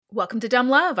Welcome to Dumb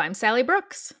Love. I'm Sally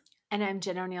Brooks. And I'm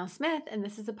Jen O'Neill Smith, and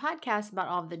this is a podcast about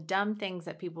all the dumb things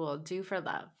that people will do for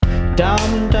love.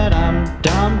 Dum da dum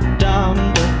dum dum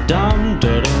da dum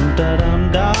da dum da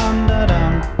dum dum da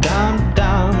dum dum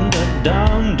dum da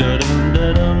dum da dum da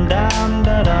dum dum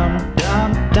da dum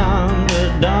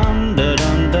dum dum da dum da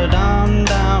dum da dum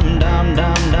dum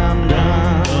dum dum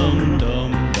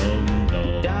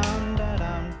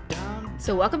dum dum.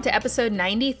 So welcome to episode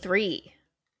 93.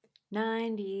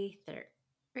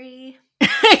 93.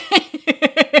 I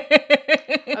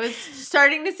was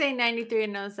starting to say 93,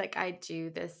 and I was like, I do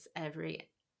this every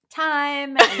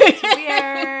time, and it's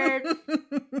weird.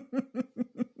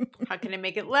 How can I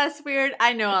make it less weird?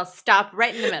 I know, I'll stop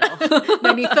right in the middle.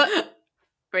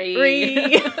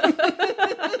 93.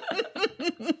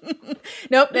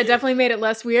 Nope, that definitely made it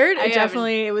less weird.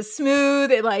 It was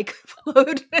smooth. It like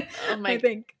flowed. I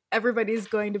think everybody's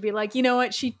going to be like, you know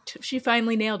what? She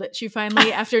finally nailed it. She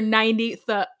finally, after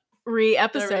 93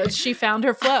 episodes, she found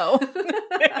her flow.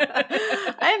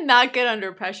 I am not good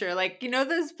under pressure. Like, you know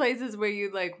those places where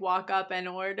you like walk up and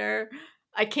order?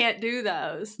 I can't do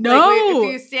those. No. Like,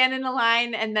 if you stand in a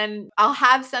line and then I'll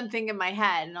have something in my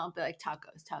head and I'll be like,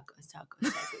 tacos.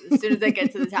 As soon as I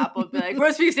get to the top, I'll be like,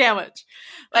 roast beef sandwich.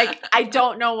 Like, I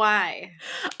don't know why.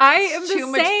 I am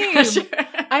the same. Pressure.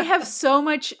 I have so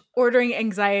much ordering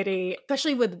anxiety,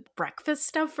 especially with breakfast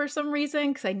stuff for some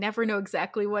reason, because I never know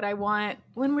exactly what I want.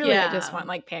 When really I just want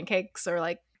like pancakes or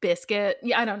like biscuit.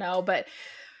 Yeah, I don't know. But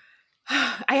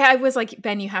I was like,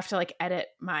 Ben, you have to like edit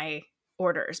my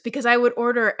orders, because I would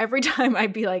order every time.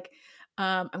 I'd be like,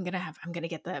 I'm gonna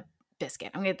get the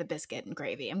biscuit. I'm gonna get the biscuit and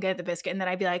gravy. I'm gonna get the biscuit, and then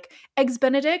I'd be like, eggs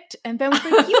Benedict, and Ben would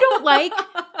be like, you don't like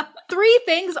 3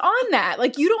 things on that.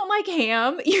 Like, you don't like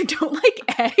ham, you don't like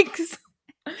eggs,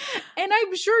 and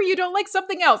I'm sure you don't like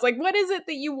something else. Like, what is it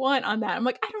that you want on that? I'm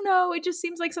like, I don't know. It just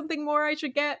seems like something more I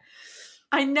should get.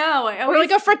 I know. Or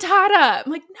like a frittata.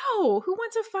 I'm like, no, who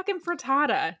wants a fucking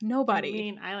frittata? Nobody. I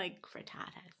mean, I like frittatas.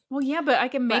 Well, yeah, but I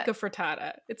can make a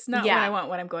frittata. It's not what I want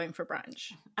when I'm going for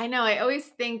brunch. I know. I always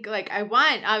think, like, I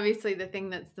want, obviously, the thing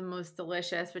that's the most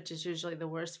delicious, which is usually the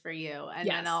worst for you. And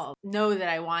then I'll know that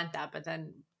I want that, but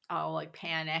then I'll, like,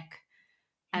 panic.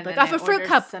 And like, off a fruit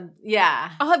cup.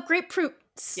 I'll have grapefruit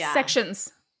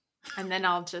sections. And then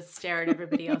I'll just stare at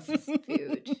everybody else's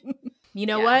food. You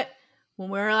know what? When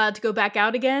we're allowed to go back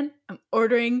out again, I'm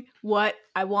ordering what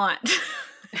I want.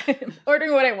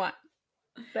 Ordering what I want.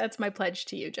 That's my pledge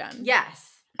to you, Jen.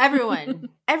 Yes. Everyone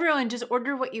just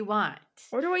order what you want.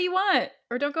 Order what you want,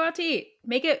 or don't go out to eat.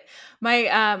 Make it.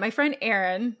 My friend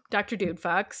Erin, Dr.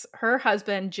 Dudefucks, her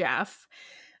husband, Jeff,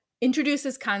 introduced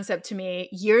this concept to me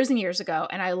years and years ago,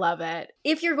 and I love it.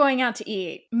 If you're going out to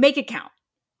eat, make it count.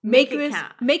 Make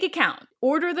it count.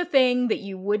 Order the thing that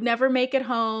you would never make at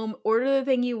home. Order the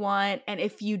thing you want. And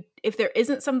if there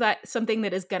isn't something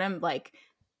that is gonna like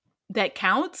that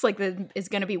counts, like that is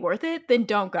gonna be worth it, then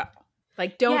don't go.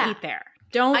 Like, don't eat there.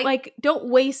 Don't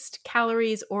waste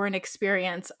calories or an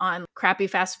experience on crappy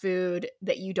fast food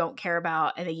that you don't care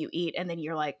about and that you eat and then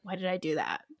you're like, why did I do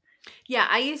that? Yeah,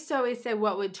 I used to always say,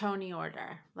 what would Tony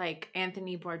order? Like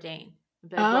Anthony Bourdain.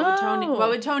 Like, what would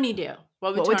Tony do?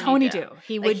 What would Tony do?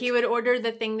 He would order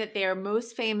the thing that they are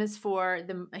most famous for.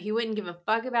 He wouldn't give a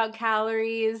fuck about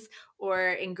calories or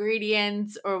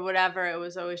ingredients or whatever. It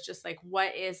was always just like,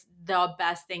 what is the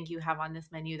best thing you have on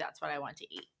this menu? That's what I want to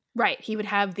eat. Right. He would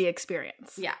have the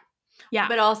experience. Yeah. Yeah.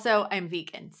 But also, I'm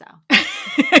vegan, so.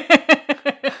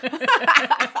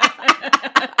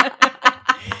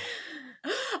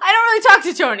 I don't really talk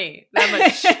to Tony that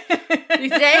much these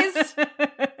days.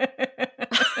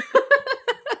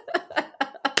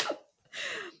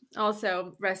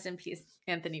 Also, rest in peace,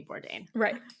 Anthony Bourdain.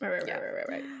 Right.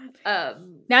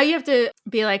 Now you have to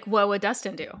be like, what would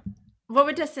Dustin do? What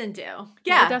would Dustin do?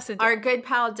 Yeah, our good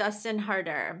pal Dustin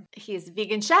Harder. He's a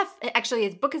vegan chef. Actually,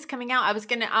 his book is coming out. I'm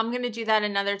gonna do that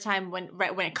another time when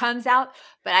it comes out.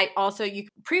 But you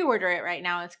can pre-order it right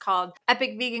now. It's called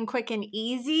Epic Vegan Quick and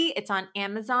Easy. It's on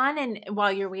Amazon. And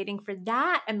while you're waiting for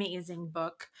that amazing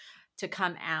book to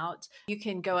come out, you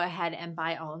can go ahead and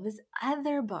buy all of his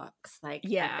other books, like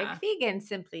Epic Vegan,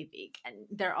 Simply Vegan.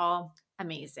 They're all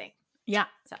amazing. Yeah.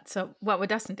 So what would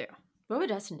Dustin do? What would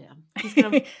Dustin do? He's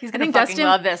gonna fucking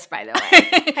love this, by the way.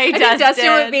 Hey, I think Dustin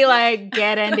would be like,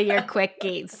 get into your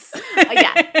quickies.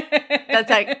 Yeah.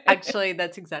 That's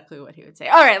exactly what he would say.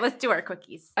 All right, let's do our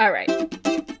quickies. All right.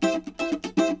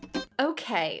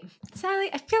 Okay. Sally,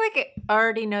 I feel like I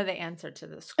already know the answer to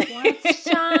this question. Is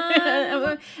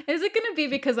it going to be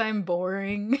because I'm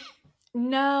boring?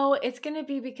 No, it's going to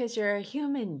be because you're a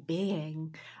human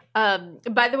being.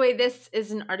 By the way, this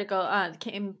is an article,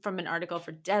 came from an article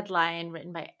for Deadline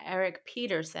written by Eric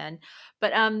Peterson.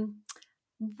 But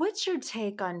what's your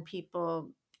take on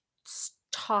people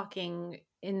talking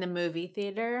in the movie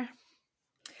theater?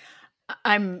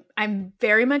 I'm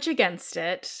very much against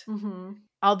it. Mm-hmm.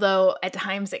 Although at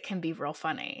times it can be real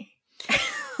funny.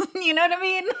 You know what I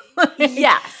mean?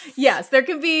 Yes, there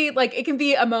can be like, it can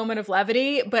be a moment of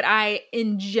levity, but I,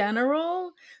 in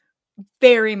general,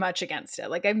 very much against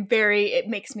it. Like it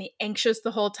makes me anxious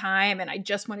the whole time, and I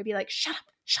just want to be like, shut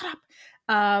up.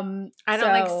 I don't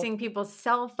like seeing people's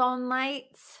cell phone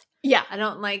lights. Yeah. I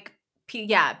don't like,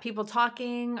 people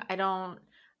talking. I don't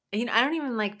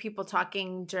even like people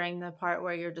talking during the part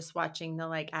where you're just watching the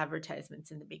like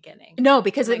advertisements in the beginning. No,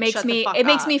 because it makes me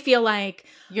feel like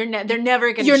they're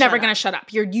never going to shut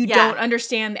up. You don't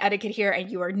understand the etiquette here, and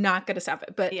you are not going to stop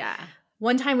it. But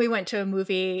one time we went to a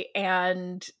movie,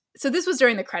 and so this was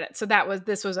during the credits. So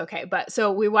this was okay. But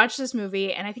so we watched this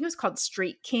movie, and I think it was called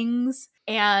Street Kings,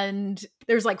 and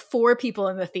there's like 4 people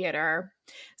in the theater.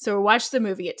 So we watched the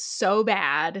movie. It's so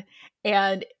bad.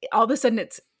 And all of a sudden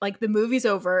it's like the movie's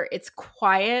over. It's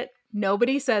quiet.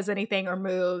 Nobody says anything or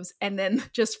moves. And then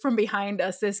just from behind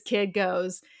us, this kid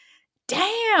goes,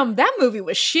 "Damn, that movie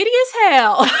was shitty as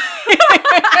hell."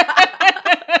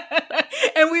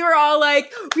 And we were all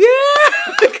like,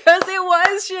 yeah, because it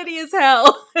was shitty as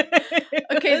hell.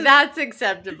 Okay, that's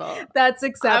acceptable. That's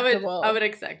acceptable. I would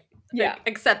accept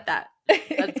that.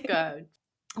 That's good.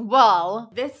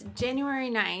 Well, this January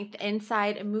 9th,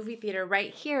 inside a movie theater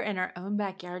right here in our own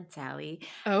backyard, Sally.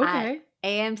 Okay. At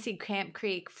AMC Camp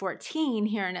Creek 14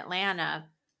 here in Atlanta,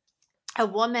 a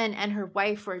woman and her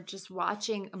wife were just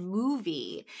watching a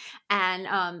movie, and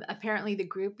apparently the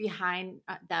group behind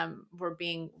them were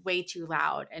being way too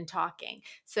loud and talking.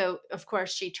 So, of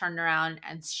course, she turned around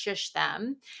and shushed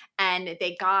them, and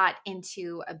they got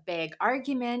into a big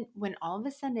argument when all of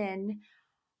a sudden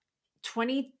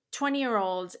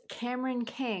 20-year-old Cameron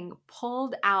King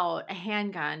pulled out a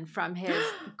handgun from his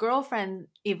girlfriend,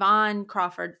 Yvonne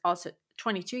Crawford, also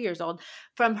 22 years old,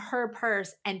 from her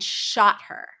purse and shot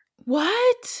her.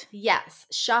 What? Yes,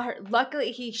 shot her.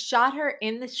 Luckily, he shot her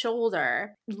in the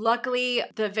shoulder. Luckily,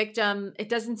 the victim, it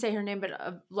doesn't say her name,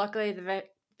 but luckily the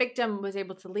victim was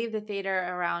able to leave the theater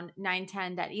around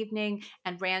 9:10 that evening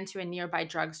and ran to a nearby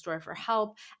drugstore for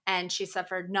help, and she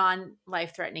suffered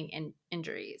non-life-threatening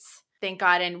injuries. Thank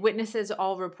God. And witnesses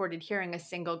all reported hearing a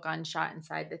single gunshot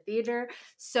inside the theater.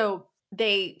 So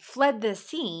they fled the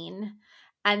scene,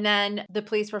 and then the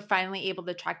police were finally able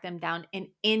to track them down in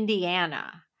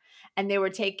Indiana. And they were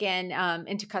taken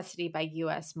into custody by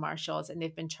U.S. Marshals, and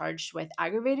they've been charged with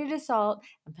aggravated assault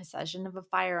and possession of a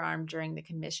firearm during the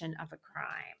commission of a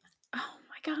crime. Oh,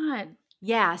 my God.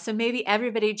 Yeah, so maybe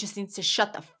everybody just needs to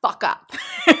shut the fuck up.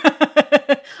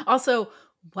 Also,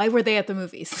 why were they at the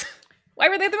movies? Why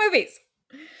were they at the movies?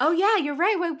 Oh, yeah, you're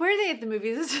right. Why were they at the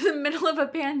movies? This is the middle of a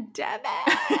pandemic.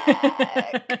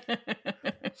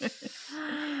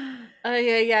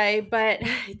 But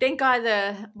thank God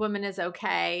the woman is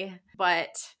okay.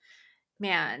 But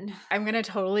man, I'm going to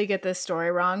totally get this story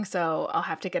wrong, so I'll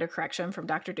have to get a correction from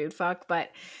Dr. Dudefuck.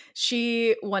 But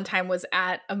she one time was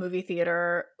at a movie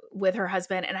theater with her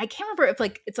husband, and I can't remember if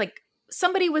it's like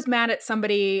somebody was mad at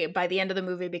somebody by the end of the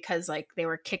movie because like they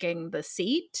were kicking the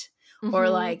seat. Mm-hmm. Or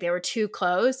like they were too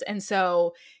close. And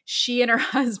so she and her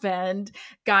husband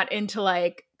got into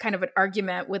like kind of an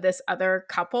argument with this other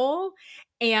couple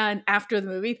and after the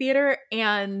movie theater,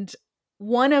 and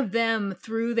one of them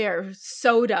threw their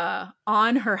soda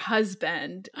on her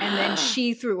husband, and then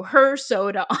she threw her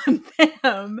soda on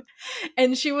them.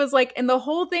 And she was like, and the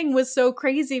whole thing was so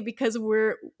crazy because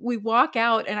we walk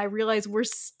out and I realize we're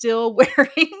still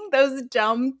wearing those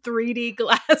dumb 3D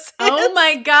glasses. Oh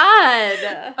my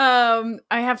God.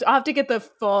 I'll have to get the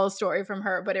full story from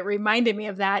her, but it reminded me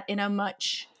of that in a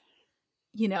much,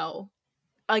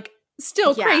 like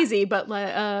still crazy, but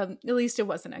at least it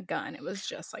wasn't a gun. It was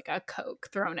just like a Coke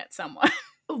thrown at someone.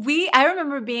 I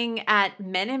remember being at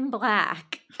Men in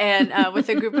Black and with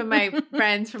a group of my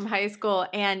friends from high school,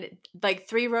 and like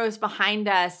 3 rows behind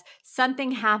us,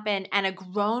 something happened and a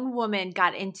grown woman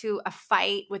got into a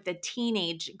fight with a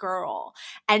teenage girl,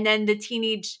 and then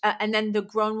the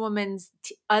grown woman's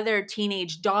other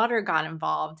teenage daughter got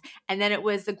involved, and then it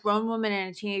was the grown woman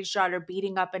and a teenage daughter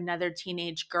beating up another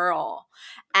teenage girl,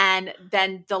 and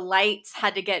then the lights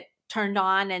had to get turned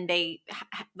on, and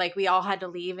we all had to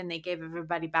leave, and they gave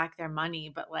everybody back their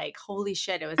money. But like, holy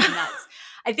shit, it was nuts.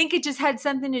 I think it just had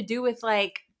something to do with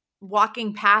like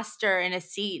walking past her in a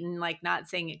seat and like not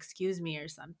saying excuse me or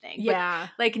something. Yeah.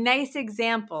 But, like, nice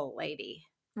example, lady.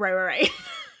 Right.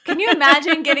 Can you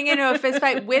imagine getting into a fist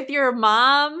fight with your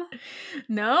mom?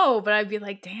 No, but I'd be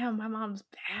like, damn, my mom's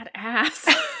badass.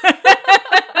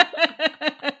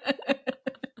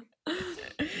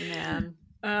 Man.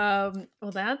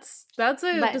 Well, that's a Let's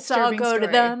disturbing all go story. to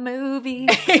the movie.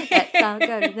 Let's all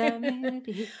go to the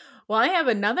movie. Well, I have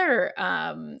another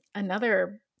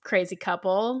crazy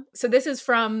couple. So this is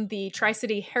from the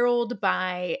Tri-City Herald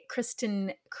by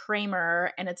Kristen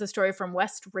Kramer, and it's a story from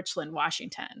West Richland,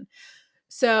 Washington.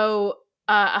 So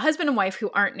a husband and wife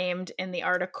who aren't named in the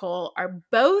article are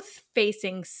both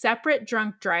facing separate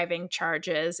drunk driving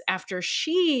charges after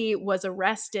she was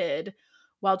arrested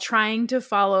while trying to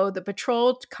follow the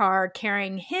patrolled car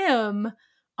carrying him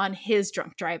on his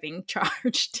drunk driving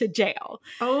charge to jail.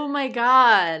 Oh my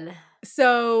God.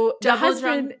 So double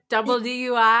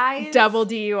DUIs? Double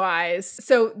DUIs.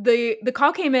 So the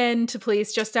call came in to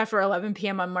police just after 11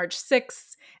 p.m. on March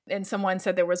 6th. And someone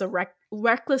said there was a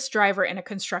reckless driver in a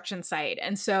construction site.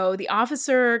 And so the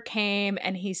officer came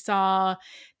and he saw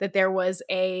that there was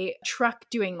a truck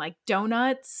doing like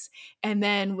donuts and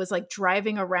then was like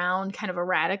driving around kind of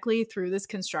erratically through this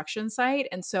construction site.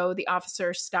 And so the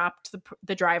officer stopped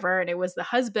the driver, and it was the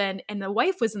husband, and the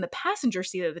wife was in the passenger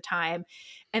seat at the time.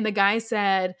 And the guy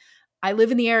said, I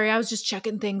live in the area. I was just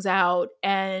checking things out.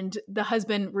 And the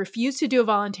husband refused to do a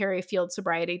voluntary field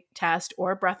sobriety test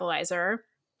or a breathalyzer.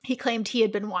 He claimed he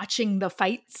had been watching the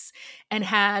fights and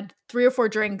had 3 or 4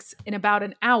 drinks in about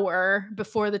an hour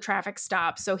before the traffic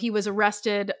stop. So he was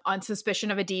arrested on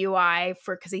suspicion of a DUI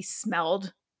because he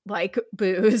smelled like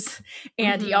booze.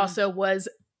 And he also was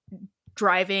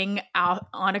driving out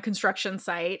on a construction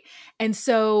site. And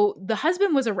so the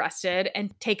husband was arrested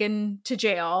and taken to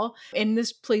jail in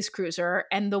this police cruiser.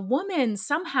 And the woman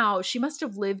somehow, she must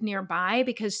have lived nearby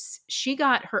because she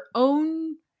got her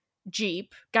own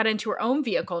Jeep, got into her own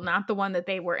vehicle, not the one that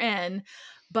they were in.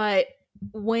 But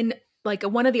when like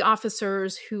one of the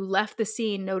officers who left the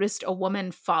scene noticed a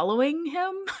woman following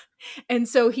him, and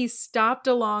so he stopped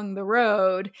along the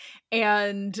road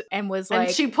and was like,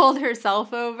 and she pulled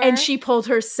herself over, and she pulled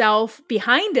herself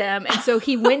behind him, and so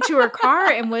he went to her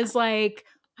car and was like,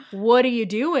 what are you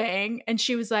doing? And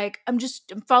she was like, I'm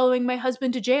following my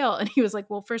husband to jail. And he was like,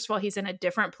 well, first of all, he's in a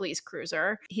different police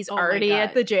cruiser. He's already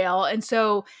at the jail. And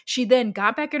so she then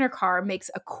got back in her car,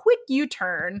 makes a quick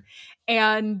U-turn,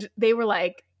 and they were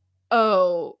like,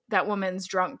 oh, that woman's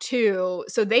drunk too.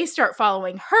 So they start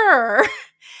following her.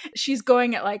 She's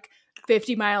going at like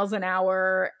 50 miles an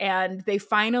hour, and they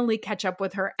finally catch up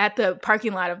with her at the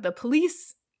parking lot of the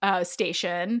police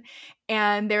station.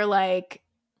 And they're like,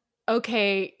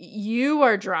 okay, you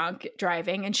are drunk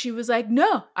driving. And she was like,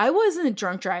 no, I wasn't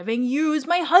drunk driving. It was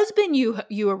my husband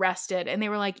you arrested. And they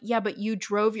were like, yeah, but you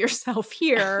drove yourself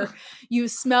here. You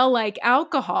smell like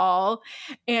alcohol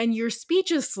and your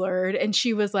speech is slurred. And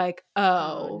she was like,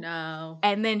 oh no.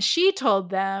 And then she told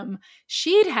them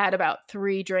she'd had about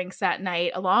 3 drinks that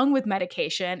night along with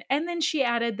medication. And then she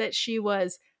added that she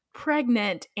was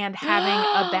pregnant and having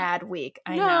a bad week.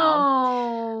 I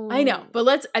know.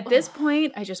 But at this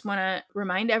point, I just want to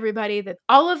remind everybody that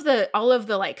all of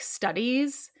the like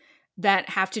studies that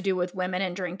have to do with women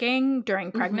and drinking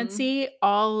during pregnancy,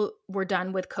 all were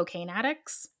done with cocaine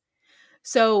addicts.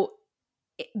 So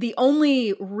the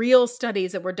only real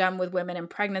studies that were done with women in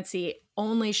pregnancy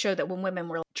only show that when women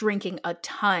were drinking a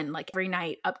ton, like every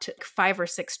night, up to 5 or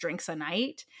 6 drinks a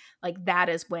night, like that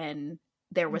is when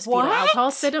there was fetal alcohol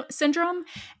syndrome,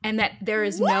 and that there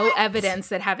is no evidence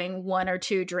that having 1 or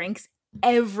 2 drinks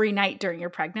every night during your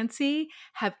pregnancy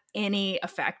have any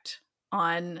effect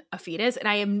on a fetus. And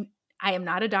I am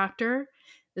not a doctor.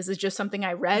 This is just something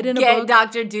I read in a book.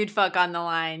 Get Dr. Dudefuck on the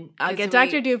line. I'll get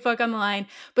Dr. Dudefuck on the line.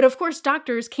 But of course,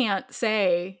 doctors can't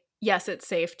say, yes, it's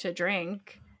safe to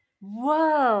drink.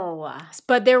 Whoa.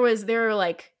 But there are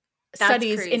like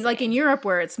studies in Europe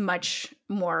where it's much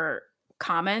more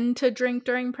common to drink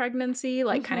during pregnancy,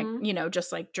 like kind of,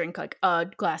 just like drink like a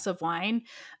glass of wine.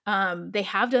 They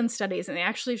have done studies, and they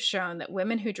actually have shown that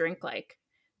women who drink like,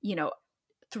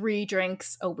 3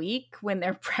 drinks a week when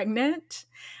they're pregnant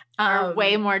are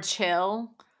way more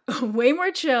chill. Way more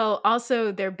chill.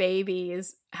 Also, their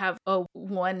babies have a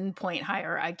 1 point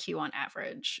higher IQ on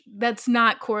average. That's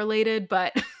not correlated,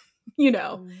 but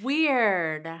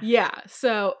Weird. Yeah.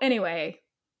 So anyway,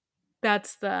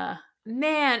 that's the...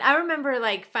 Man, I remember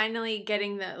like finally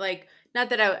getting the like not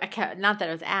that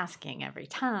I was asking every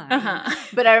time,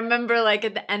 but I remember like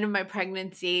at the end of my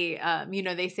pregnancy,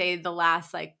 they say the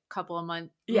last like couple of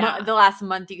months, the last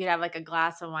month you could have like a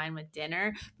glass of wine with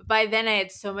dinner. But by then I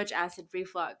had so much acid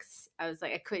reflux, I was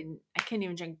like I couldn't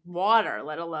even drink water,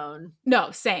 let alone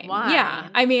same wine. Yeah,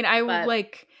 I mean I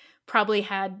like probably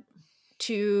had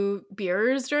 2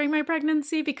 beers during my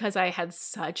pregnancy because I had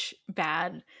such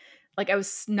bad, like I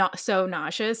was not so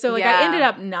nauseous. So like I ended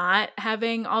up not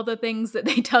having all the things that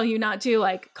they tell you not to,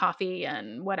 like coffee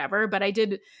and whatever. But I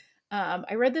did,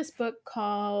 I read this book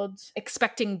called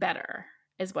Expecting Better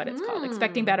is what it's called,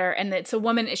 Expecting Better. And it's a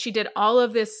woman, she did all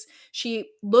of this. She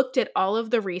looked at all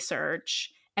of the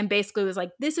research and basically was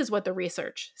like, this is what the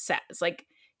research says. Like,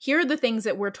 here are the things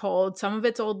that we're told. Some of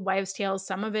it's old wives' tales.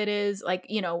 Some of it is like,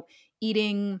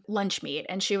 eating lunch meat.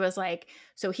 And she was like,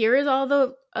 so here is all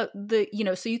the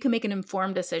so you can make an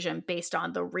informed decision based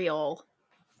on the real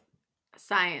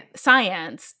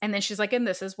science. And then she's like, and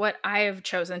this is what I have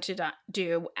chosen to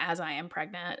do as I am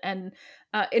pregnant. And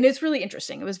it's really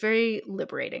interesting. It was very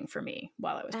liberating for me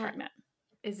while I was pregnant.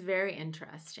 It's very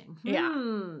interesting. Yeah.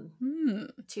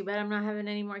 Too bad I'm not having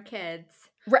any more kids.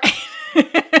 Right.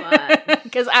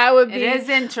 Because I would be. It is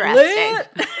interesting.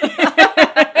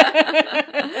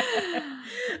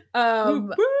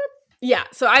 Yeah.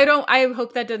 So I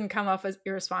hope that doesn't come off as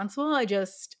irresponsible.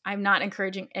 I'm not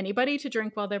encouraging anybody to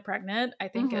drink while they're pregnant. I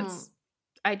think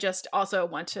I just also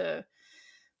want to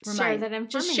share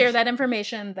that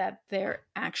information that there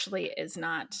actually is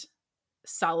not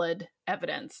solid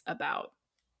evidence about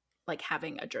like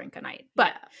having a drink a night.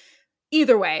 But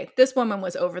either way, this woman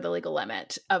was over the legal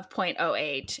limit of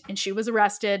 0.08 and she was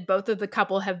arrested. Both of the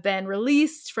couple have been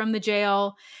released from the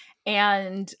jail.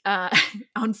 And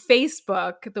on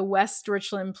Facebook, the West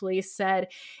Richland police said,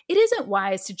 it isn't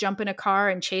wise to jump in a car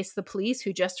and chase the police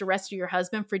who just arrested your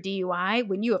husband for DUI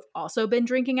when you have also been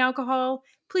drinking alcohol.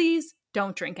 Please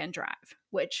don't drink and drive,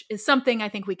 which is something I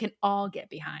think we can all get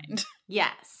behind.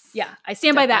 Yes. Yeah, I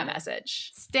stand by that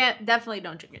message. Definitely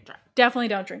don't drink and drive. Definitely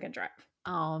don't drink and drive.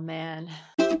 Oh, man.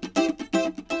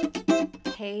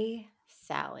 Hey,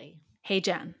 Sally. Hey,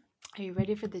 Jen. Are you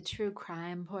ready for the true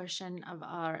crime portion of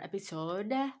our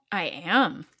episode? I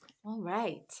am. All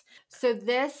right. So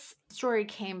this story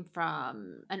came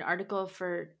from an article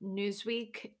for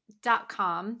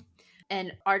Newsweek.com,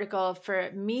 an article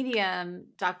for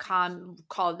Medium.com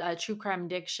called True Crime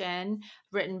Addiction,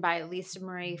 written by Lisa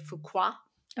Marie Fuqua.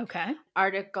 Okay.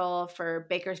 Article for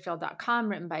Bakersfield.com,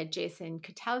 written by Jason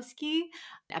Kotowski,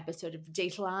 an episode of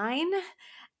Dateline,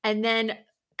 and then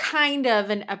kind of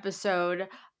an episode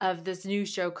of this new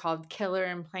show called Killer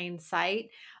in Plain Sight.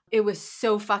 It was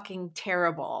so fucking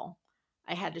terrible.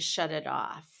 I had to shut it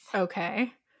off.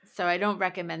 Okay. So I don't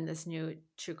recommend this new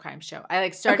true crime show. I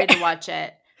started to watch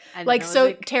it. Like,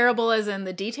 so terrible as in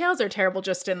the details or terrible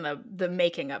just in the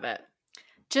making of it?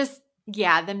 Just,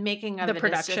 yeah, the making of the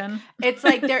production. It's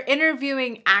like they're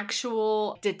interviewing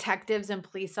actual detectives and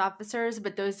police officers,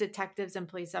 but those detectives and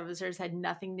police officers had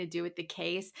nothing to do with the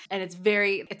case. And it's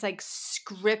like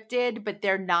scripted, but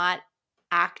they're not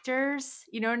actors.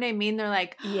 You know what I mean? They're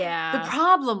like, yeah, the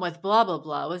problem with blah, blah,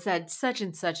 blah was that such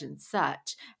and such and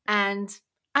such. And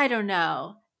I don't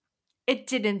know. It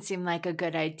didn't seem like a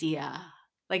good idea.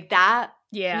 Like that.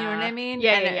 Yeah. You know what I mean?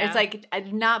 Yeah, and yeah. It's like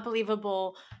not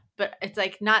believable, but it's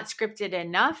like not scripted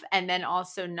enough and then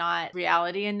also not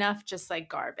reality enough, just like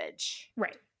garbage.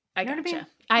 Right. I gotcha.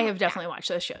 I have definitely watched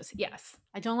those shows. Yes.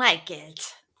 I don't like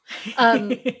it. All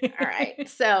right.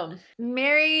 So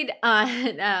married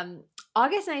on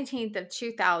August 19th of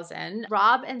 2000,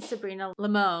 Rob and Sabrina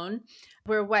Limon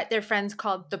were what their friends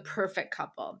called the perfect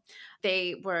couple.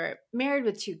 They were married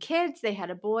with 2 kids. They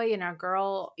had a boy and a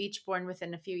girl, each born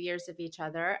within a few years of each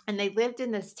other. And they lived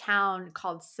in this town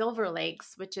called Silver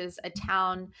Lakes, which is a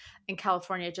town in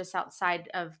California just outside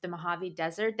of the Mojave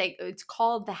Desert. It's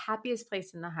called the happiest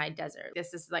place in the high desert.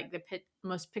 This is like the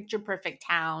most picture perfect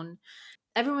town.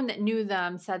 Everyone that knew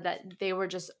them said that they were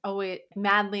just always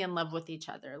madly in love with each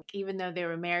other. Even though they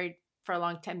were married for a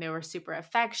long time, they were super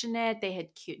affectionate. They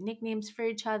had cute nicknames for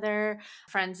each other.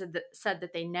 Friends said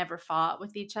that they never fought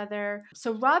with each other.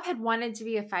 So Rob had wanted to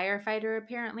be a firefighter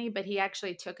apparently, but he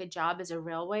actually took a job as a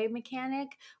railway mechanic,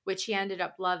 which he ended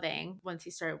up loving once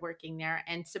he started working there.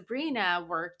 And Sabrina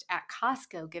worked at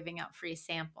Costco giving out free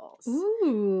samples.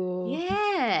 Ooh.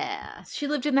 Yeah. She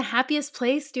lived in the happiest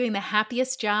place doing the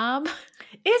happiest job.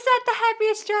 Is that the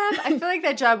happiest job? I feel like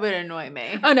that job would annoy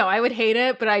me. Oh no, I would hate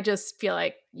it, but I just feel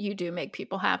like you do make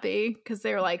people happy because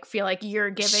they're like, feel like you're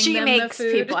giving them the food. She makes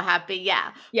people happy,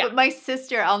 yeah. But my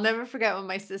sister, I'll never forget when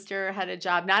my sister had a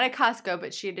job, not at Costco,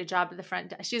 but she had a job at the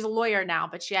front desk. She's a lawyer now,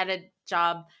 but she had a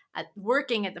job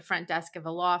working at the front desk of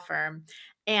a law firm.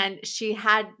 And she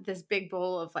had this big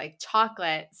bowl of like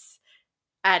chocolates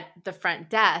at the front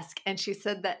desk. And she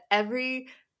said that every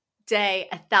day,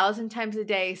 1,000 times a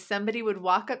day, somebody would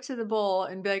walk up to the bowl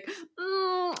and be like,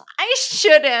 I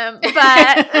shouldn't,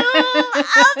 but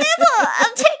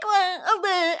I'll take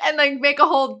one, and like make a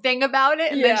whole thing about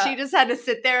it. And then she just had to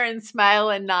sit there and smile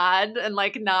and nod and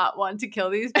like not want to kill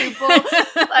these people.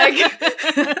 Like,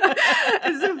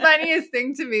 it's the funniest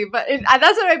thing to me. But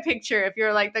that's what I picture if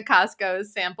you're like the Costco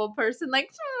sample person,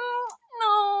 like,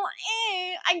 no,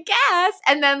 I guess.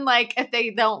 And then like if they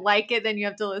don't like it, then you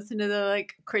have to listen to the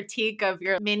like critique of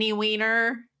your mini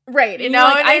wiener. Right. You know,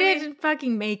 like, I didn't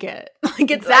fucking make it.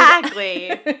 Like,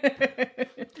 exactly.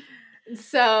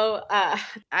 So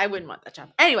I wouldn't want that job.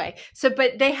 Anyway,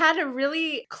 but they had a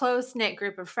really close-knit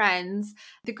group of friends.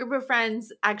 The group of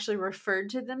friends actually referred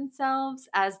to themselves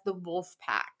as the Wolf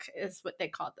Pack, is what they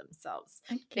called themselves.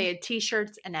 Okay. They had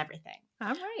t-shirts and everything.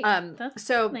 All right. That's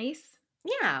so nice.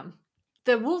 Yeah.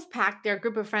 The Wolf Pack, their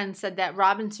group of friends, said that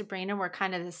Rob and Sabrina were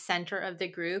kind of the center of the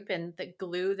group and the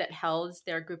glue that held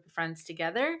their group of friends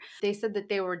together. They said that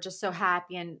they were just so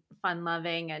happy and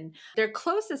fun-loving. And their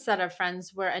closest set of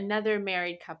friends were another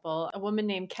married couple, a woman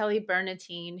named Kelly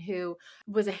Bernatine, who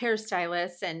was a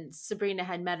hairstylist, and Sabrina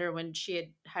had met her when she had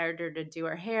hired her to do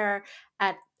her hair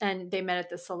and they met at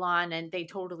the salon, and they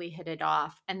totally hit it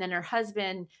off. And then her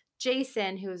husband,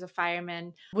 Jason, who was a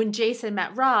fireman, when Jason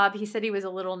met Rob, he said he was a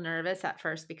little nervous at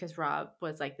first because Rob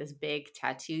was like this big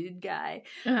tattooed guy.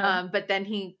 Uh-huh. But then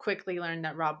he quickly learned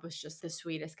that Rob was just the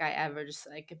sweetest guy ever, just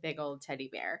like a big old teddy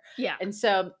bear. Yeah. And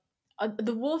so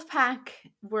the Wolf Pack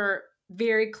were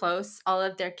very close. All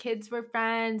of their kids were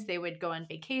friends. They would go on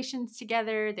vacations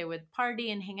together. They would party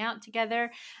and hang out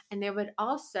together. And they would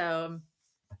also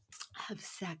have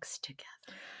sex together.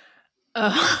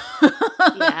 Oh,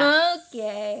 yes.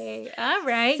 Okay. All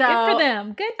right. So, good for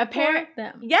them. Good for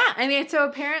them. Yeah. I mean, so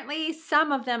apparently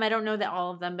some of them, I don't know that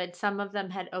all of them, but some of them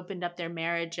had opened up their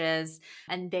marriages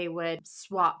and they would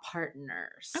swap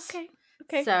partners.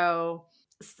 Okay. So,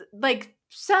 like,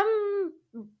 some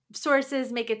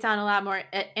sources make it sound a lot more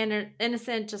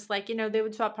innocent, just like, you know, they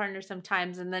would swap partners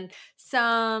sometimes. And then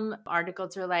some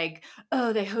articles are like,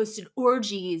 oh, they hosted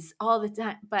orgies all the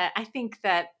time. But I think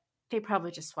that they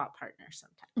probably just swap partners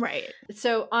sometimes. Right.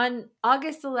 So on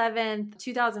August 11th,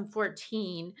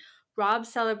 2014, Rob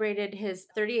celebrated his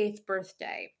 38th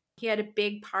birthday. He had a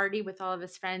big party with all of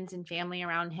his friends and family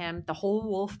around him. The whole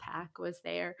Wolf Pack was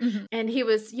there. Mm-hmm. And he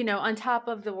was, you know, on top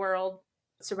of the world,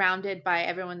 surrounded by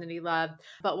everyone that he loved.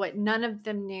 But what none of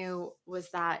them knew was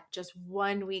that just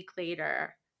 1 week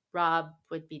later, Rob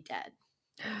would be dead.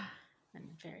 And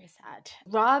very sad.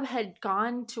 Rob had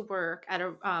gone to work at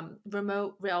a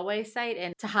remote railway site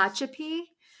in Tehachapi.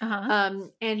 Uh-huh.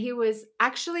 And he was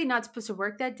actually not supposed to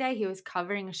work that day. He was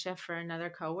covering a shift for another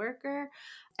coworker.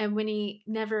 And when he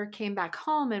never came back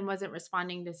home and wasn't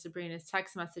responding to Sabrina's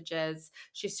text messages,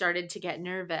 she started to get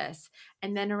nervous.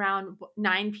 And then around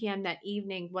 9 p.m. that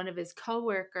evening, one of his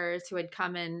coworkers who had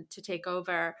come in to take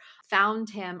over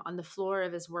found him on the floor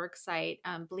of his work site,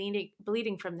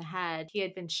 bleeding from the head. He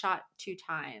had been shot 2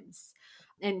 times.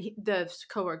 And the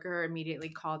coworker immediately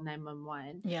called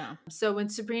 911. Yeah. So when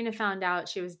Sabrina found out,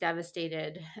 she was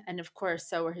devastated. And of course,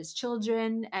 so were his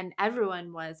children. And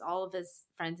everyone was, all of his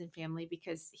friends and family,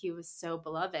 because he was so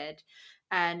beloved.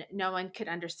 And no one could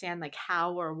understand like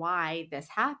how or why this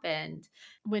happened.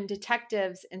 When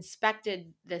detectives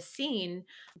inspected the scene,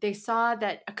 they saw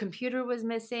that a computer was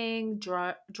missing,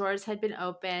 drawers had been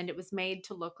opened. It was made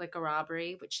to look like a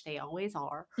robbery, which they always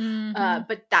are. Mm-hmm.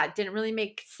 But that didn't really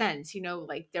make sense. You know,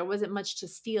 like there wasn't much to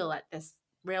steal at this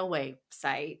railway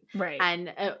site. Right.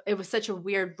 And it was such a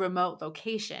weird remote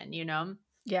location, you know?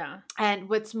 Yeah. And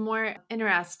what's more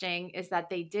interesting is that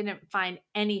they didn't find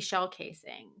any shell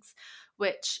casings,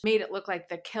 which made it look like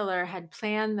the killer had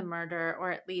planned the murder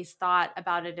or at least thought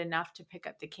about it enough to pick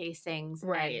up the casings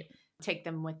and take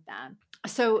them with them.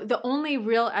 So the only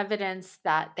real evidence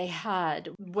that they had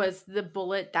was the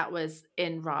bullet that was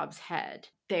in Rob's head.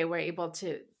 They were able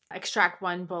to extract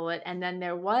one bullet, and then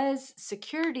there was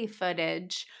security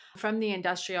footage from the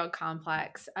industrial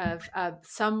complex of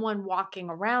someone walking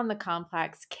around the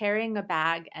complex carrying a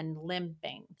bag and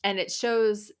limping. And it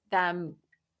shows them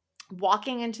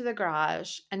walking into the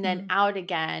garage and then out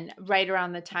again right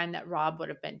around the time that Rob would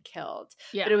have been killed.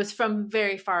 Yeah. But it was from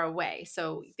very far away,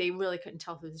 so they really couldn't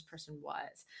tell who this person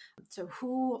was. So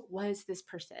who was this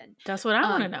person? That's what I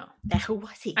want to know. Who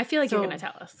was he? I feel like you're going to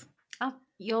tell us.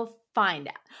 You'll find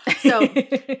out. So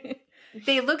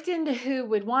they looked into who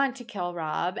would want to kill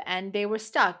Rob, and they were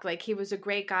stuck. Like, he was a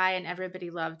great guy and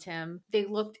everybody loved him. They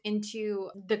looked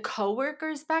into the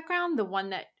coworker's background, the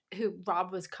one that who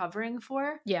Rob was covering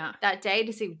for Yeah. that day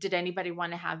to see, did anybody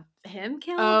want to have him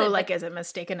killed? Oh, like as a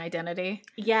mistaken identity?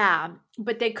 Yeah,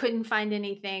 but they couldn't find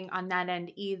anything on that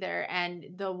end either.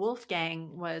 And the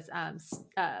Wolfgang was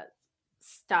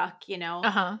stuck, you know.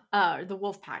 The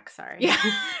Wolf Pack, sorry. Yeah.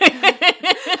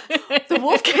 The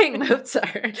Wolfgang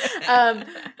Mozart.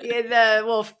 The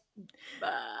Wolf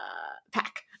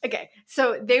Pack. Okay,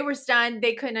 so they were stunned.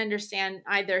 They couldn't understand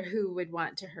either who would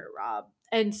want to hurt Rob.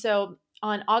 And so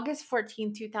on August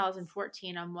 14,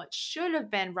 2014, on what should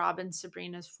have been Rob and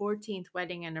Sabrina's 14th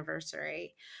wedding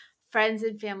anniversary, friends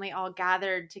and family all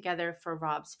gathered together for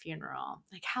Rob's funeral.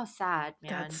 Like, how sad,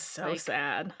 man. That's so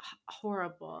sad.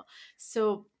 Horrible.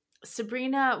 So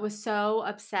Sabrina was so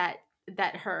upset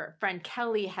that her friend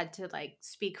Kelly had to like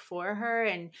speak for her,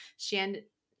 and she ended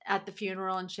at the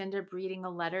funeral, and she ended up reading a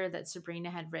letter that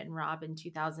Sabrina had written Rob in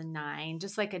 2009,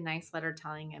 just like a nice letter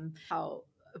telling him how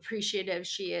appreciative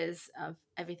she is of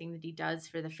everything that he does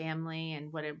for the family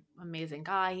and what an amazing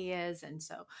guy he is. And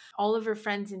so all of her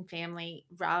friends and family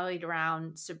rallied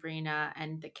around Sabrina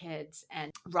and the kids.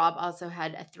 And Rob also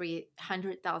had a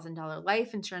 $300,000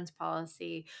 life insurance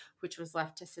policy, which was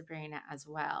left to Sabrina as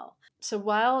well. So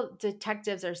while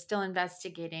detectives are still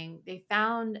investigating, they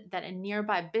found that a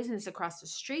nearby business across the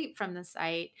street from the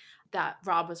site that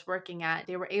Rob was working at,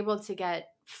 they were able to get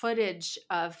footage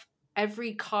of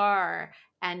every car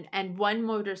and one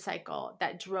motorcycle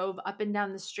that drove up and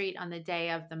down the street on the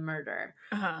day of the murder.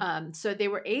 So they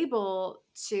were able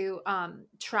to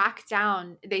track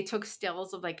down, they took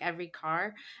stills of like every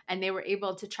car, and they were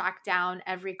able to track down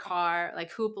every car,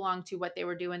 like who belonged to, what they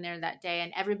were doing there that day.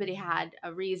 And everybody had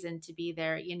a reason to be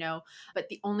there, you know, but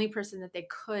the only person that they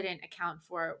couldn't account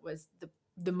for was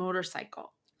the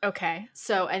motorcycle. Okay.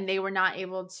 So, and they were not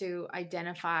able to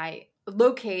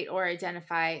locate or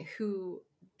identify who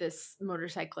this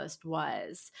motorcyclist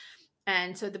was.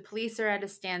 And so the police are at a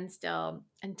standstill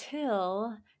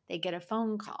until they get a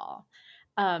phone call.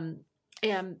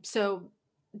 So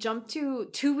jump to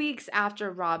 2 weeks after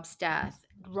Rob's death,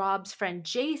 Rob's friend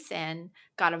Jason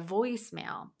got a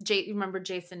voicemail. Remember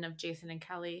Jason of Jason and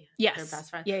Kelly? Yes. Their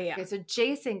best friend. Yeah. Okay, so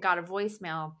Jason got a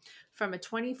voicemail from a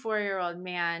 24-year-old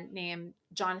man named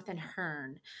Jonathan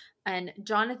Hearn. And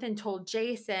Jonathan told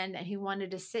Jason that he wanted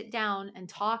to sit down and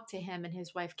talk to him and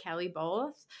his wife Kelly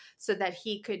both, so that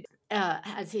he could,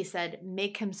 as he said,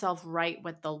 make himself right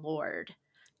with the Lord.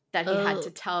 That he had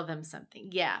to tell them something.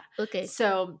 Yeah. Okay.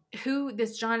 So who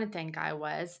this Jonathan guy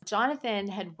was, Jonathan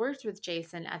had worked with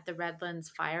Jason at the Redlands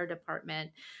Fire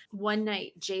Department. One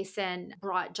night, Jason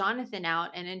brought Jonathan out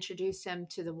and introduced him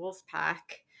to the Wolf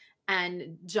Pack.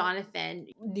 And Jonathan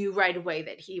knew right away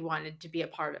that he wanted to be a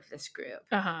part of this group.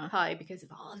 Probably because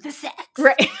of all of the sex.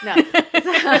 Right. No.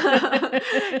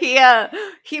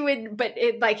 He would,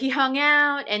 but he hung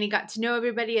out and he got to know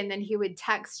everybody. And then he would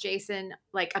text Jason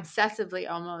like obsessively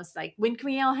almost like, when can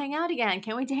we all hang out again?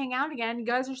 Can't wait to hang out again. You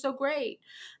guys are so great.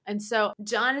 And so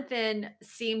Jonathan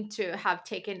seemed to have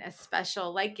taken a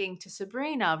special liking to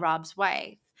Sabrina, Rob's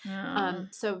wife.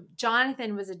 So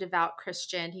Jonathan was a devout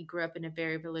Christian. He grew up in a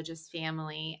very religious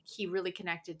family. He really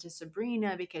connected to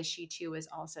Sabrina because she too was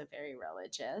also very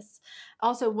religious.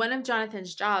 Also, one of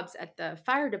Jonathan's jobs at the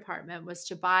fire department was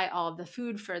to buy all of the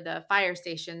food for the fire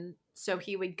station. So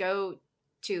he would go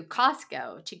to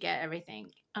Costco to get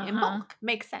everything in bulk.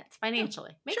 Makes sense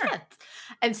financially. Makes sense.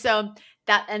 And so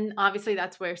and obviously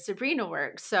that's where Sabrina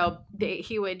works. So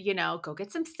he would, go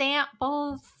get some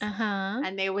samples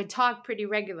and they would talk pretty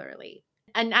regularly.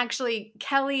 And actually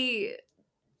Kelly,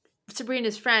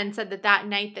 Sabrina's friend, said that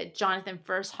night that Jonathan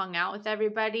first hung out with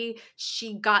everybody,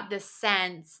 she got the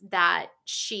sense that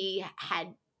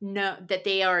that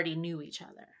they already knew each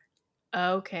other.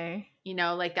 Okay.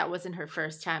 That wasn't her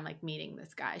first time meeting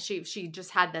this guy. She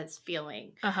just had this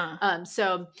feeling.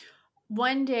 So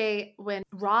one day when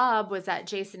Rob was at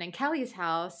Jason and Kelly's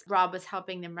house, Rob was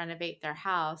helping them renovate their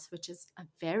house, which is a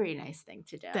very nice thing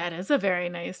to do. That is a very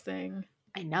nice thing.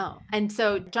 I know. And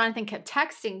so Jonathan kept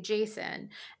texting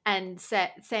Jason and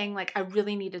saying I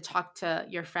really need to talk to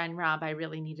your friend Rob. I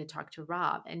really need to talk to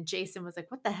Rob. And Jason was like,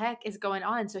 what the heck is going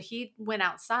on? So he went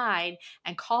outside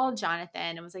and called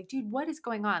Jonathan and was like, dude, what is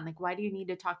going on? Why do you need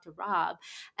to talk to Rob?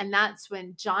 And that's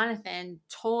when Jonathan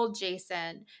told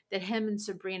Jason that him and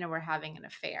Sabrina were having an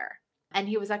affair. And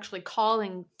he was actually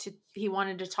he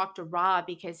wanted to talk to Rob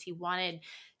because he wanted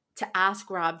to ask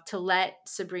Rob to let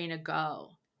Sabrina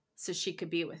go so she could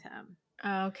be with him.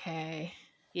 Okay.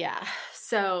 Yeah.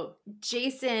 So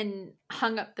Jason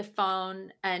hung up the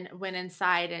phone and went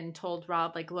inside and told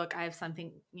Rob, look, I have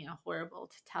something, horrible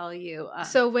to tell you.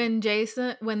 So when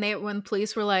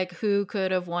police were like, who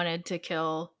could have wanted to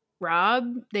kill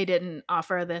Rob? They didn't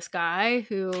offer this guy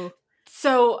who...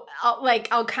 So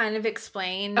I'll kind of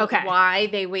explain why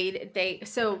they waited.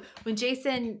 So when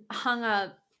Jason hung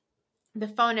up the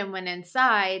phone and went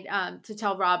inside to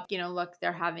tell Rob, look,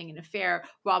 they're having an affair,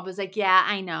 Rob was like, yeah,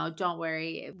 I know. Don't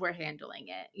worry. We're handling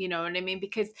it. You know what I mean?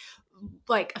 Because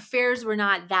like affairs were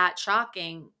not that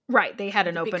shocking. Right. They had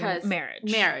an open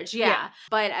marriage. Yeah.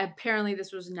 But apparently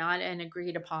this was not an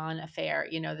agreed upon affair.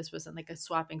 This wasn't like a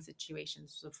swapping situation.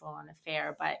 This was a full on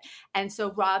affair. And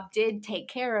so Rob did take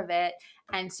care of it.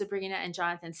 And Sabrina and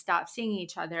Jonathan stopped seeing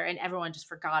each other and everyone just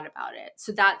forgot about it.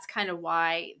 So that's kind of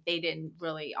why they didn't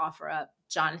really offer up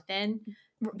Jonathan,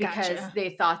 because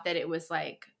they thought that it was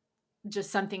like just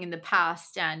something in the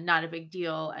past and not a big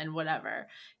deal and whatever,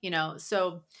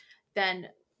 So then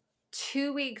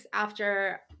 2 weeks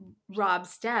after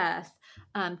Rob's death,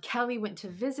 Kelly went to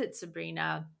visit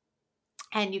Sabrina,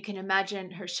 and you can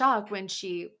imagine her shock when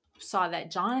she saw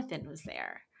that Jonathan was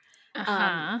there.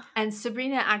 And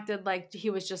Sabrina acted like he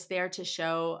was just there to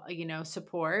show,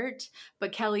 support,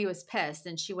 but Kelly was pissed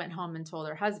and she went home and told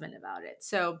her husband about it.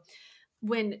 So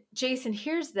when Jason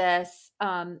hears this,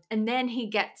 and then he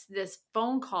gets this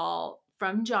phone call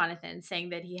from Jonathan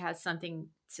saying that he has something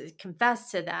to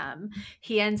confess to them,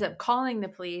 he ends up calling the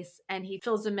police and he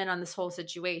fills them in on this whole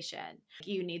situation.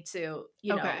 You need to,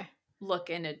 look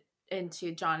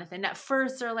into Jonathan. At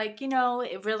first they're like,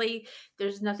 it really,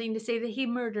 there's nothing to say that he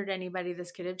murdered anybody.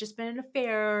 This could have just been an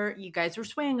affair. You guys were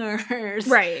swingers.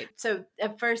 Right. So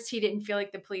at first he didn't feel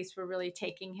like the police were really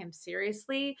taking him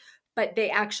seriously, but they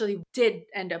actually did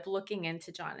end up looking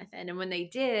into Jonathan. And when they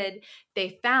did,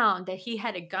 they found that he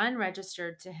had a gun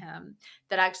registered to him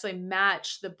that actually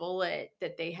matched the bullet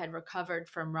that they had recovered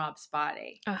from Rob's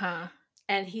body.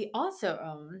 And he also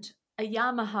owned a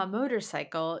Yamaha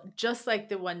motorcycle, just like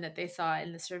the one that they saw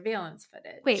in the surveillance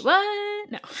footage. Wait, what?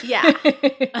 No.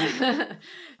 Yeah.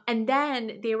 And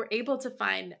then they were able to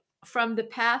find from the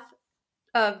path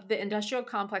of the industrial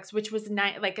complex, which was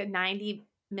like a 90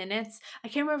 minutes. I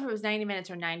can't remember if it was 90 minutes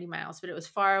or 90 miles, but it was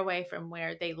far away from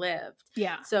where they lived.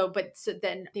 Yeah. So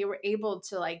then they were able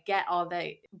to like get all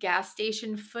the gas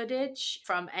station footage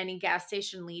from any gas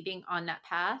station leading on that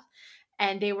path.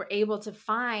 And they were able to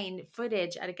find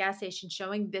footage at a gas station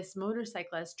showing this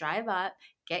motorcyclist drive up,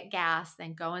 get gas,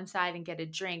 then go inside and get a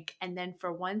drink. And then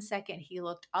for 1 second, he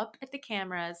looked up at the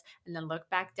cameras and then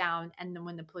looked back down. And then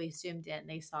when the police zoomed in,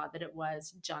 they saw that it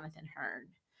was Jonathan Hearn.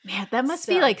 Man, that must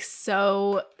be like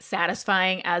so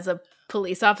satisfying as a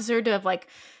police officer to have like,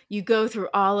 you go through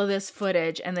all of this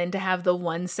footage and then to have the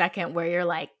 1 second where you're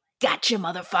like, gotcha,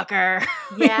 motherfucker.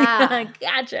 Yeah.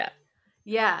 Gotcha.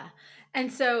 Yeah. And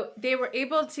so they were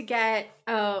able to get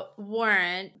a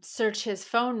warrant, search his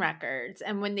phone records.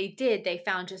 And when they did, they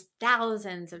found just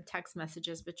thousands of text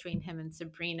messages between him and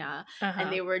Sabrina. And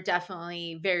they were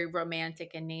definitely very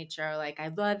romantic in nature. Like, I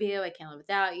love you. I can't live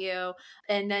without you.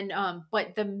 And then,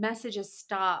 but the messages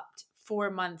stopped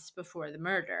 4 months before the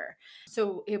murder.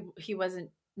 So he wasn't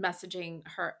messaging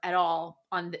her at all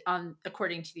on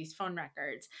according to these phone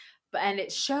records. And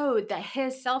it showed that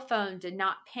his cell phone did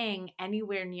not ping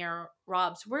anywhere near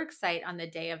Rob's work site on the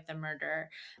day of the murder.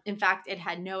 In fact, it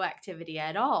had no activity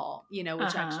at all,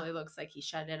 which actually looks like he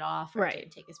shut it off or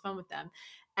didn't take his phone with them.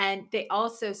 And they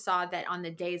also saw that on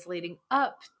the days leading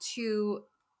up to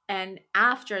and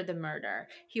after the murder,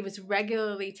 he was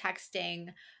regularly texting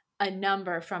a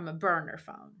number from a burner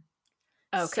phone.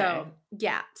 Okay. So,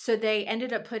 yeah. So they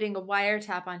ended up putting a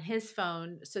wiretap on his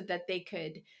phone so that they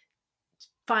could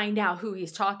find out who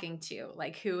he's talking to,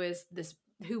 like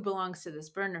who belongs to this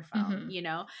burner phone,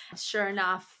 Sure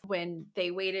enough, when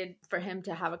they waited for him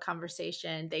to have a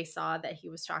conversation, they saw that he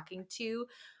was talking to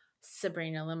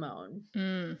Sabrina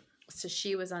Limon. So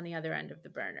she was on the other end of the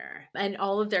burner, and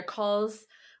all of their calls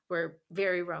were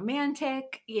very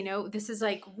romantic. This is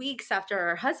like weeks after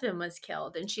her husband was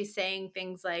killed, and she's saying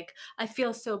things like, I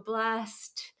feel so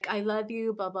blessed, I love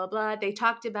you, blah, blah, blah. They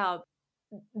talked about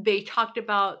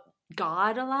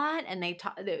God a lot, and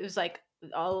it was like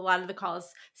a lot of the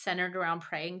calls centered around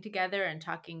praying together and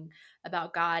talking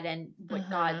about God and what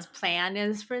God's plan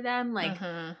is for them, like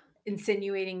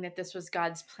insinuating that this was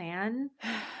God's plan.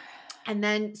 And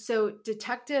then so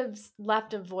detectives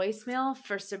left a voicemail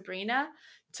for Sabrina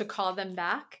to call them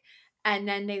back. And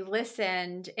then they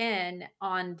listened in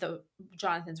on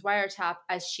Jonathan's wiretap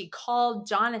as she called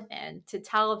Jonathan to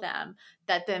tell them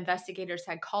that the investigators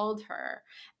had called her.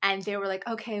 And they were like,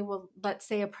 okay, well, let's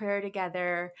say a prayer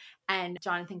together. And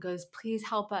Jonathan goes, please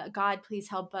help us. God, please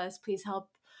help us. Please help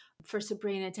for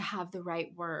Sabrina to have the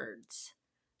right words.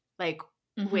 Like,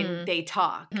 when they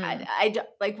talk. Mm-hmm. I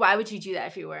like, why would you do that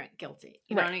if you weren't guilty?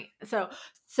 You know what I mean?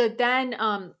 So then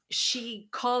she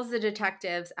calls the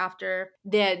detectives after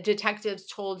the detectives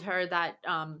told her that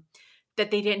that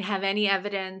they didn't have any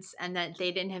evidence and that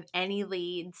they didn't have any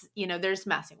leads. You know, they're just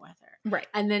messing with her. Right.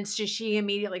 And then she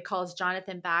immediately calls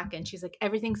Jonathan back and she's like,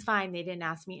 everything's fine. They didn't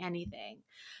ask me anything.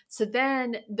 So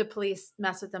then the police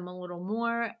mess with them a little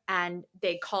more and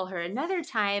they call her another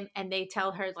time and they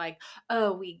tell her like,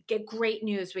 oh, we get great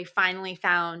news. We finally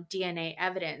found DNA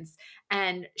evidence.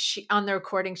 And she, on the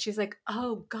recording, she's like,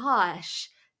 oh gosh,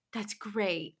 that's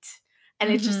great.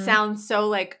 And it just sounds so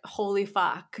like, holy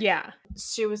fuck. Yeah.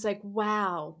 She was like,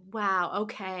 wow,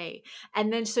 okay.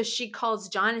 And then so she calls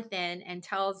Jonathan and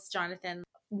tells Jonathan,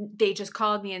 they just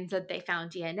called me and said they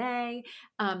found DNA.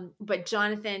 But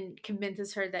Jonathan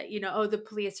convinces her that, you know, oh, the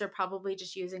police are probably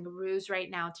just using a ruse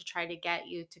right now to try to get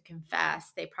you to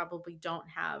confess. They probably don't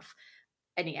have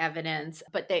any evidence.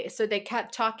 But they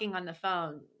kept talking on the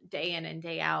phone day in and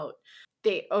day out.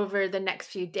 Over the next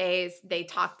few days, they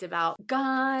talked about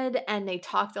God and they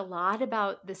talked a lot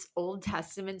about this Old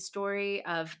Testament story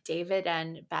of David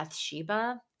and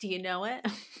Bathsheba. Do you know it?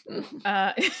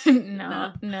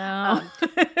 No.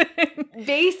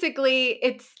 Basically,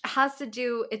 it's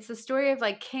the story of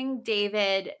like King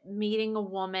David meeting a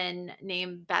woman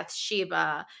named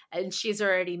Bathsheba and she's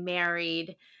already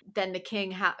married. Then the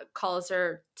king calls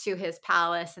her to his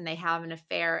palace and they have an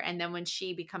affair. And then when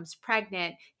she becomes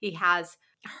pregnant, he has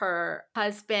her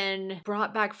husband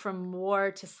brought back from war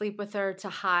to sleep with her to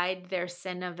hide their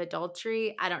sin of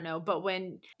adultery. I don't know. But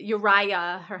when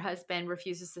Uriah, her husband,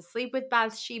 refuses to sleep with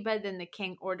Bathsheba, then the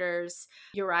king orders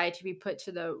Uriah to be put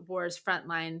to the war's front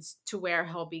lines to where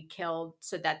he'll be killed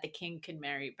so that the king can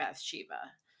marry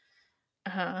Bathsheba.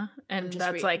 And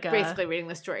that's like basically reading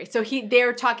the story. So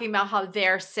they're talking about how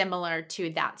they're similar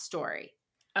to that story.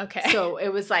 Okay. So it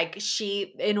was like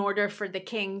in order for the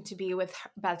king to be with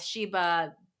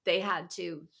Bathsheba, they had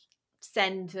to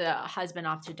send the husband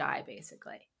off to die,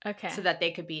 basically. Okay. So that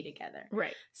they could be together.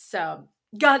 Right. So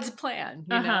God's plan,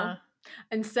 you know?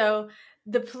 And so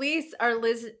the police are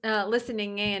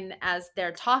listening in as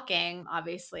they're talking,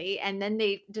 obviously, and then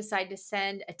they decide to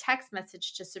send a text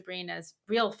message to Sabrina's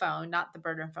real phone, not the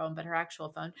burner phone, but her actual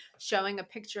phone, showing a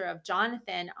picture of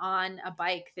Jonathan on a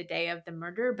bike the day of the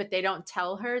murder, but they don't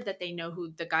tell her that they know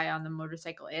who the guy on the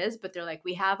motorcycle is, but they're like,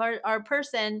 we have our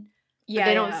person, but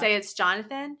they don't say it's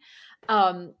Jonathan.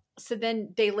 So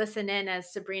then they listen in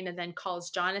as Sabrina then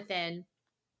calls Jonathan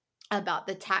about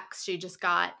the text she just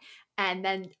got. And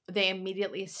then they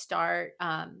immediately start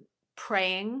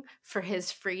praying for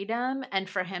his freedom and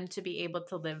for him to be able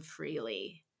to live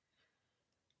freely.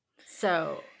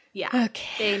 So, yeah,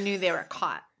 They knew they were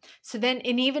caught. So then,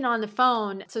 and even on the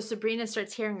phone, so Sabrina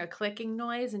starts hearing a clicking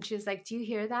noise and she's like, do you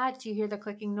hear that? Do you hear the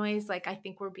clicking noise? Like, I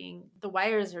think the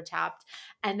wires are tapped.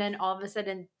 And then all of a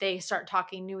sudden they start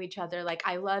talking to each other like,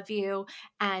 I love you.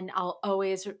 And I'll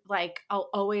always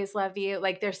love you.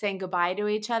 Like they're saying goodbye to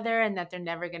each other and that they're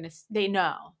never going to, they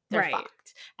know they're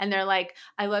fucked. And they're like,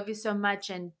 I love you so much.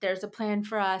 And there's a plan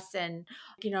for us and,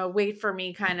 you know, wait for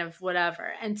me kind of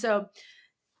whatever. And so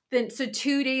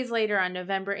 2 days later, on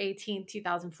November 18,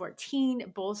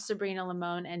 2014, both Sabrina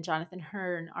Limon and Jonathan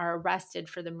Hearn are arrested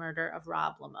for the murder of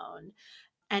Rob Limon.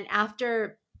 And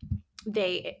after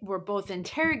they were both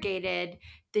interrogated,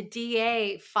 the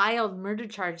DA filed murder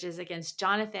charges against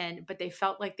Jonathan, but they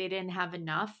felt like they didn't have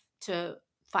enough to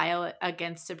file it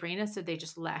against Sabrina, so they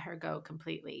just let her go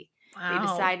completely. Wow. They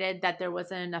decided that there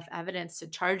wasn't enough evidence to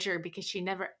charge her because she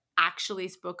never actually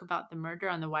spoke about the murder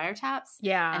on the wiretaps.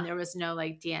 Yeah. And there was no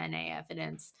like DNA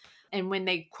evidence. And when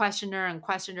they questioned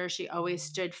her, she always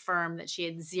stood firm that she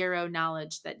had zero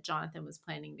knowledge that Jonathan was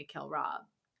planning to kill Rob.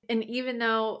 And even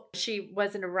though she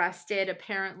wasn't arrested,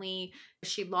 apparently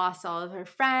she lost all of her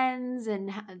friends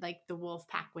and like the wolf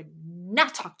pack would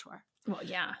not talk to her. Well,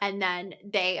 yeah. And then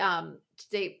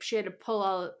she had to pull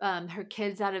all her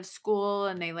kids out of school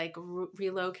and they like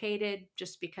relocated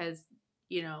just because,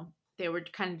 you know, they were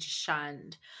kind of just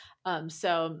shunned.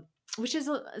 So, which is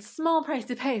a small price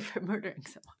to pay for murdering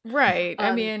someone. Right.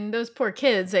 I mean, those poor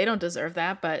kids, they don't deserve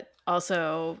that, but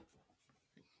also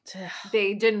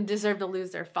they didn't deserve to lose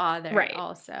their father. Right.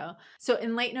 Also. So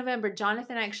in late November,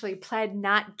 Jonathan actually pled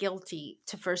not guilty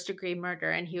to first-degree murder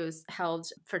and he was held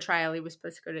for trial. He was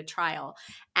supposed to go to trial.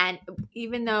 And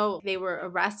even though they were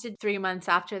arrested 3 months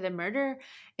after the murder,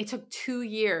 it took 2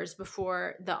 years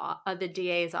before the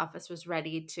DA's office was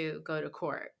ready to go to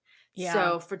court. Yeah.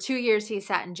 So for 2 years, he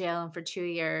sat in jail, and for 2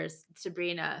 years,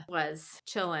 Sabrina was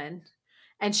chilling.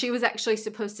 And she was actually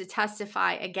supposed to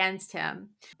testify against him.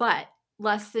 But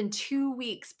less than 2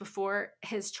 weeks before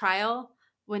his trial,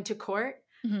 went to court,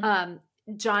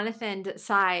 Jonathan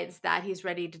decides that he's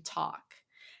ready to talk.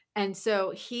 And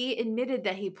so he admitted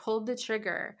that he pulled the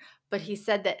trigger, but he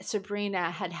said that Sabrina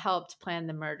had helped plan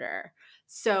the murder.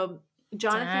 So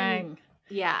Jonathan,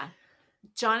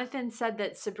 Jonathan said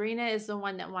that Sabrina is the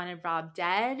one that wanted Rob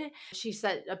dead. She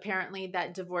said apparently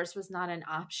that divorce was not an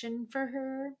option for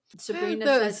her. Sabrina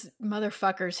says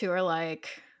motherfuckers who are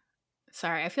like,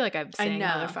 sorry, I feel like I'm saying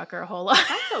motherfucker a whole lot.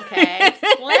 That's okay.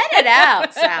 Let it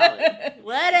out, Sally.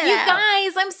 Let it out. You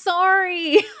guys, I'm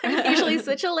sorry. I'm usually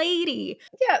such a lady.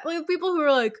 Yeah, like people who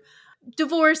are like,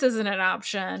 divorce isn't an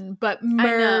option, but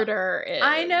murder is.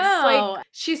 I know. Like,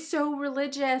 she's so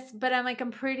religious, but I'm like,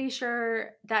 I'm pretty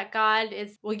sure that God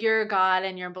is, well, your God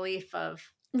and your belief of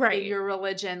your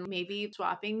religion, maybe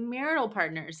swapping marital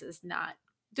partners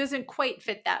doesn't quite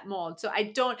fit that mold. So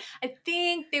I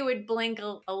think they would blink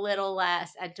a little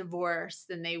less at divorce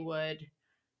than they would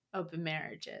open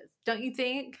marriages. Don't you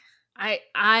think?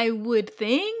 I would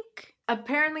think.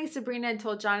 Apparently Sabrina had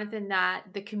told Jonathan that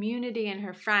the community and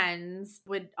her friends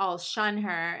would all shun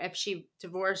her if she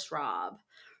divorced Rob,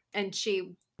 and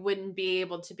she wouldn't be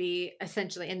able to be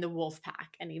essentially in the wolf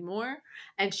pack anymore.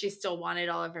 And she still wanted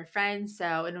all of her friends.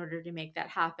 So in order to make that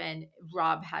happen,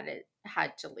 Rob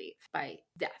had to leave by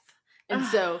death. And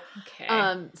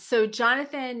so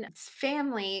Jonathan's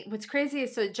family, what's crazy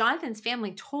is, so Jonathan's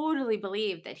family totally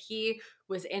believed that he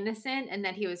was innocent and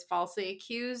that he was falsely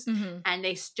accused, and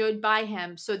they stood by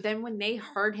him. So then when they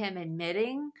heard him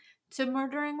admitting to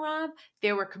murdering Rob,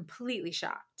 they were completely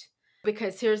shocked.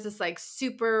 Because here's this like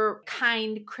super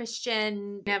kind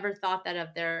Christian, never thought that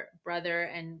of their brother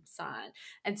and son.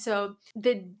 And so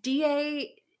the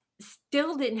DA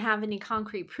still didn't have any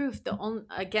concrete proof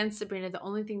against Sabrina. The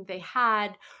only thing they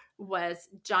had was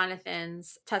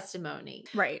Jonathan's testimony.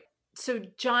 Right. So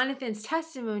Jonathan's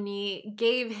testimony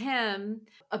gave him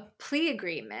a plea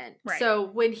agreement. Right.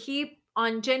 So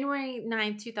on January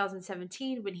 9th,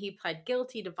 2017, when he pled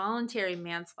guilty to voluntary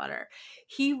manslaughter,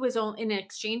 he was in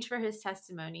exchange for his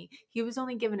testimony, he was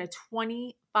only given a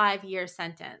 25-year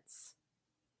sentence.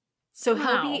 So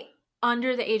he'll be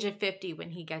under the age of 50 when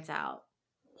he gets out.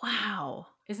 Wow.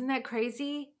 Isn't that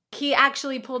crazy? He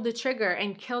actually pulled the trigger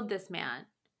and killed this man.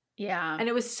 Yeah. And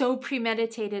it was so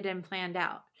premeditated and planned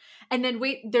out. And then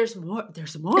wait, there's more.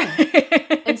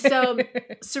 And so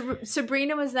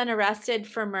Sabrina was then arrested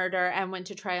for murder and went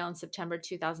to trial in September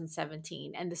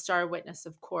 2017. And the star witness,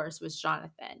 of course, was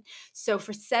Jonathan. So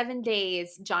for 7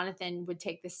 days, Jonathan would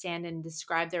take the stand and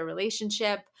describe their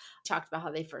relationship. He talked about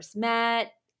how they first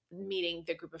met, meeting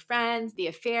the group of friends, the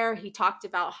affair. He talked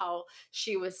about how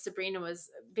Sabrina was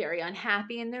very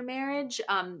unhappy in their marriage,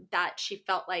 that she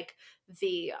felt like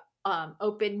the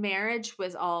open marriage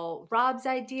was all Rob's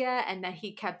idea, and that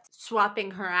he kept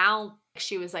swapping her out.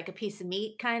 She was like a piece of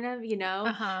meat, kind of,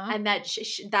 and that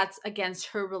that's against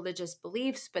her religious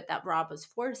beliefs, but that Rob was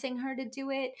forcing her to do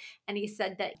it. And he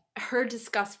said that her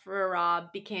disgust for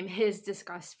Rob became his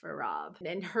disgust for Rob,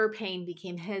 and her pain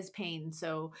became his pain.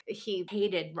 So he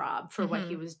hated Rob for what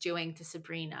he was doing to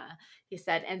Sabrina, he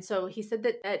said. And so he said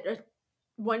that at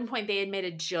one point they had made a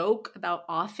joke about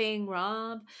offing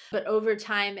Rob, but over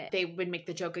time they would make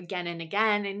the joke again and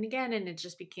again and again, and it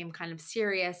just became kind of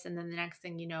serious. And then the next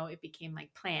thing you know, it became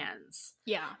like plans,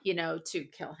 to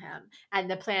kill him. And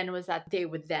the plan was that they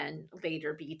would then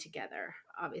later be together,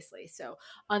 obviously. So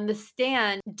on the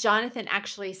stand, Jonathan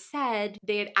actually said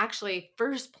they had actually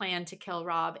first planned to kill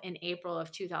Rob in April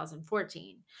of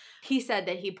 2014. He said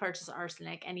that he purchased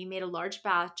arsenic and he made a large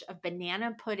batch of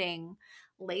banana pudding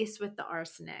laced with the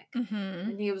arsenic.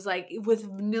 And he was like, with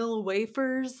vanilla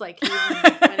wafers, like he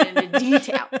went into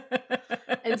detail.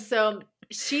 And so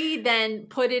she then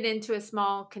put it into a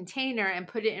small container and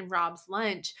put it in Rob's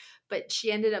lunch, but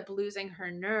she ended up losing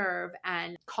her nerve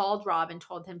and called Rob and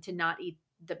told him to not eat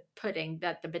the pudding,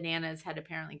 that the bananas had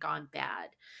apparently gone bad.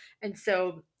 And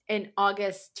so in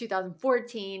August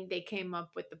 2014, they came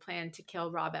up with the plan to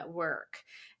kill Rob at work.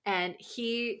 And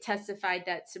he testified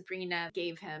that Sabrina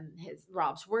gave him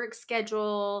Rob's work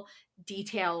schedule,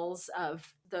 details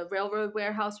of the railroad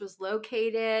warehouse was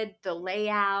located, the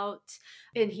layout.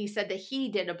 And he said that he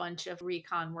did a bunch of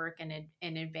recon work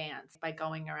in advance by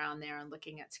going around there and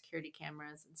looking at security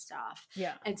cameras and stuff.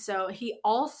 Yeah. And so he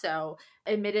also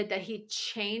admitted that he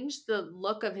changed the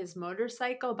look of his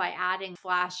motorcycle by adding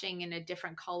flashing in a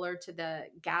different color to the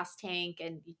gas tank,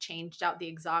 and he changed out the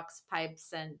exhaust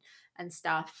pipes and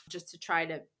stuff just to try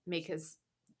to make his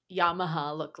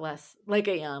Yamaha look less like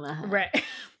a Yamaha. Right.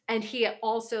 And he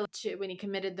also, when he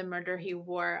committed the murder, he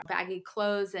wore baggy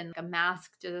clothes and a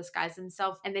mask to disguise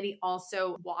himself. And then he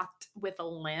also walked with a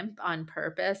limp on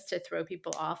purpose to throw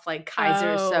people off, like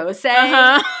Kaiser Sose.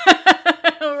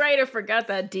 Right, I forgot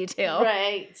that detail.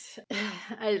 Right.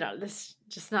 I don't know, this is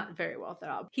just not very well thought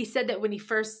out. He said that when he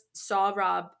first saw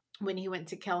Rob, when he went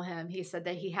to kill him, he said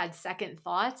that he had second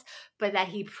thoughts, but that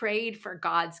he prayed for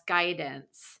God's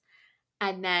guidance.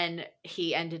 And then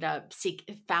he ended up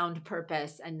found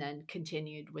purpose and then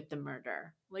continued with the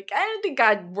murder. Like, I don't think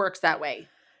God works that way.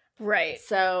 Right.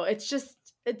 So it's just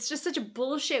such a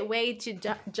bullshit way to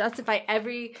justify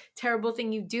every terrible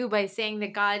thing you do by saying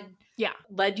that God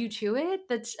led you to it.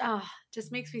 That's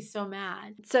just makes me so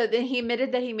mad. So then he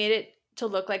admitted that he made it to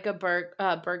look like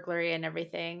a burglary and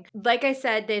everything. Like I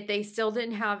said, that they still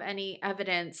didn't have any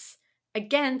evidence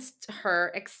against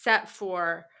her except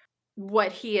for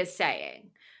what he is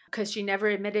saying, because she never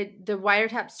admitted. The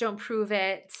wiretaps don't prove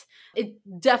it. It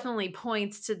definitely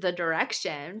points to the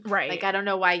direction. Right. Like, I don't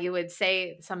know why you would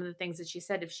say some of the things that she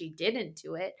said if she didn't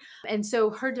do it. And so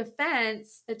her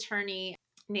defense attorney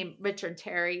named Richard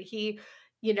Terry, he,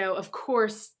 of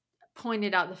course,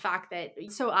 pointed out the fact that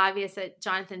it's so obvious that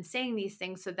Jonathan's saying these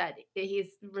things so that he's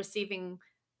receiving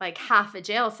like half a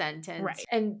jail sentence. Right.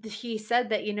 And he said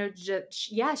that,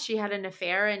 yes, she had an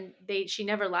affair and she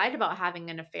never lied about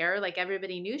having an affair. Like,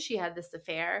 everybody knew she had this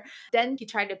affair. Then he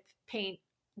tried to paint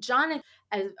Jonathan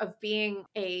as of being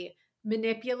a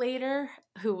manipulator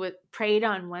who preyed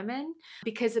on women,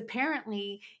 because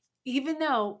apparently, even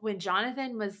though when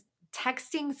Jonathan was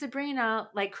texting Sabrina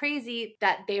like crazy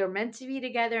that they were meant to be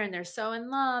together and they're so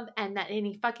in love and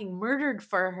he fucking murdered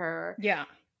for her. Yeah.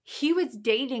 He was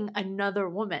dating another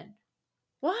woman.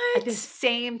 What? At the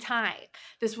same time.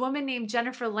 This woman named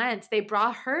Jennifer Lentz, they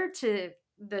brought her to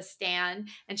the stand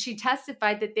and she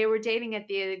testified that they were dating at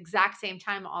the exact same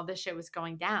time all this shit was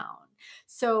going down.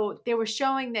 So they were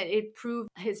showing that it proved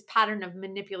his pattern of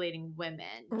manipulating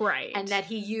women. Right. And that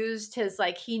he used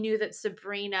he knew that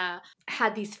Sabrina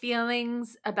had these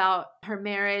feelings about her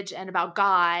marriage and about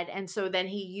God. And so then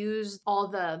he used all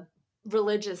the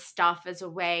religious stuff as a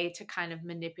way to kind of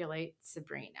manipulate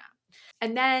Sabrina.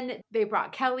 And then they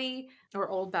brought Kelly, her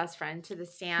old best friend, to the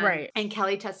stand. Right. And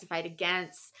Kelly testified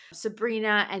against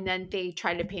Sabrina. And then they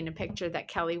tried to paint a picture that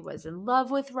Kelly was in love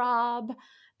with Rob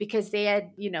because they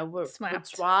had, would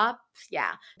swap.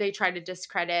 Yeah. They tried to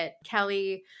discredit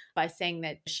Kelly by saying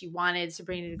that she wanted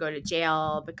Sabrina to go to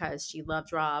jail because she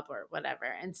loved Rob or whatever.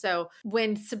 And so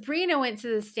when Sabrina went to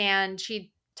the stand,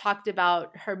 she talked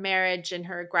about her marriage and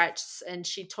her regrets, and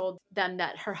she told them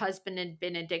that her husband had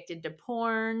been addicted to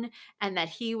porn and that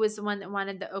he was the one that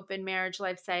wanted the open marriage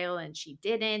lifestyle and she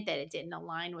didn't, that it didn't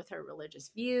align with her religious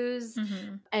views.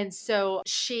 Mm-hmm. And so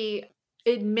she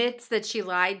admits that she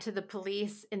lied to the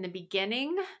police in the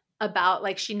beginning about,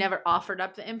 like, she never offered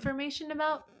up the information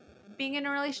about being in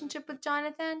a relationship with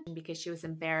Jonathan because she was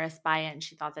embarrassed by it and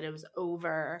she thought that it was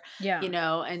over,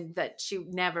 and that she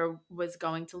never was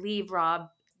going to leave Rob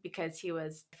because he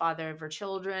was the father of her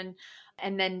children.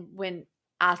 And then when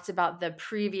asked about the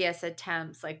previous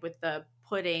attempts, like with the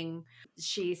pudding,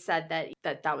 she said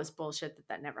that was bullshit,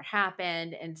 that never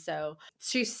happened. And so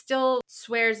she still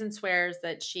swears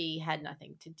that she had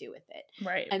nothing to do with it.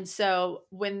 Right. And so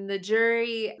when the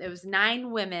jury, it was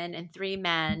 9 women and 3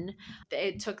 men,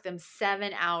 it took them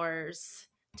 7 hours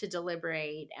to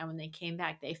deliberate. And when they came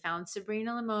back, they found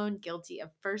Sabrina Limon guilty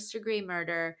of first-degree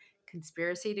murder,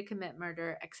 conspiracy to commit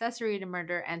murder, accessory to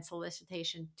murder, and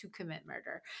solicitation to commit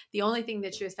murder. The only thing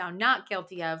that she was found not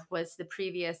guilty of was the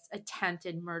previous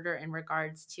attempted murder in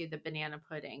regards to the banana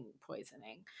pudding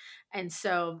poisoning. And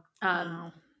so,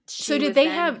 so did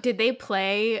they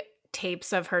play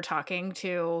tapes of her talking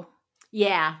to?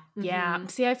 Yeah. Mm-hmm. Yeah.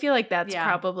 See, I feel like that's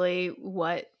probably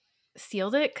what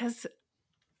sealed it, because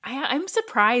I'm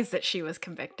surprised that she was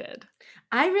convicted.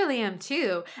 I really am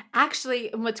too.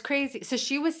 Actually, what's crazy, so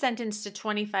she was sentenced to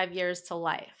 25 years to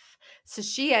life. So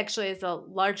she actually is a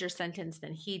larger sentence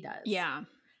than he does. Yeah.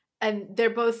 And they're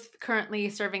both currently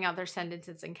serving out their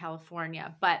sentences in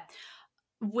California. But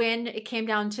when it came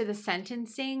down to the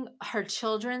sentencing, her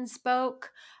children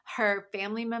spoke, her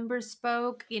family members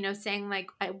spoke, saying like,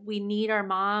 we need our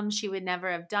mom. She would never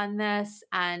have done this.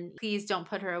 And please don't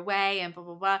put her away and blah,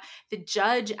 blah, blah. The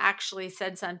judge actually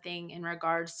said something in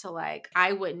regards to like,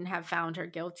 I wouldn't have found her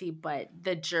guilty, but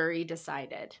the jury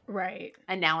decided. Right.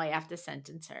 And now I have to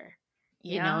sentence her.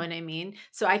 Yeah. You know what I mean?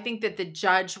 So I think that the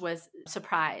judge was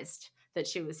surprised that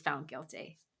she was found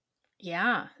guilty.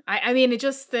 Yeah. I mean,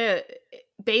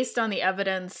 based on the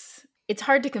evidence, it's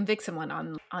hard to convict someone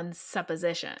on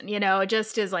supposition. It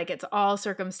just is like, it's all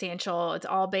circumstantial. It's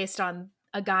all based on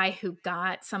a guy who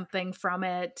got something from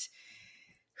it,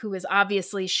 who is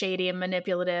obviously shady and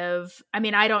manipulative. I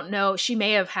mean, I don't know. She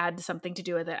may have had something to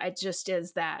do with it. It just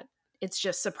is that it's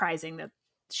just surprising that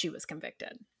she was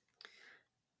convicted.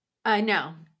 I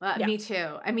know. Me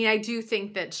too. I mean, I do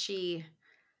think that she...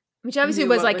 Which obviously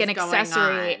was like an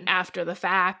accessory after the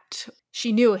fact.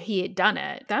 She knew he had done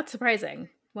it. That's surprising.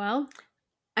 Well...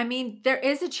 I mean, there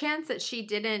is a chance that she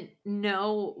didn't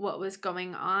know what was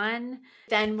going on.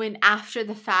 Then when after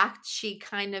the fact, she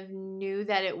kind of knew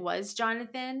that it was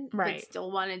Jonathan, but still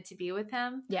wanted to be with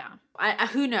him. Yeah.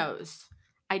 Who knows?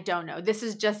 I don't know. This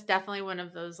is just definitely one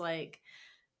of those, like,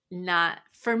 not,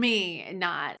 for me,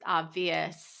 not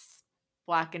obvious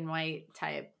black and white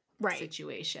type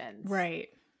situations. Right.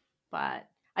 But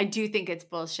I do think it's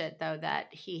bullshit, though, that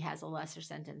he has a lesser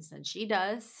sentence than she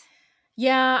does.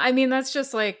 Yeah, I mean, that's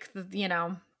just like, you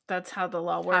know, that's how the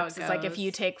law works. It's like if you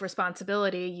take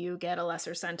responsibility, you get a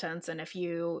lesser sentence. And if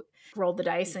you roll the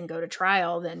dice and go to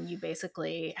trial, then you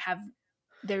basically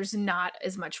there's not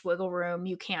as much wiggle room.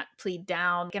 You can't plead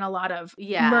down. And a lot of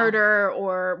murder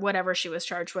or whatever she was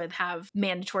charged with have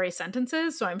mandatory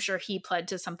sentences. So I'm sure he pled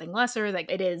to something lesser.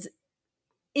 Like, it is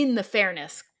in the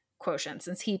fairness quotient.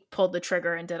 Since he pulled the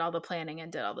trigger and did all the planning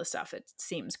and did all the stuff, it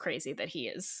seems crazy that he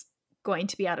is going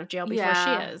to be out of jail before she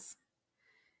is.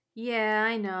 Yeah,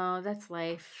 I know. That's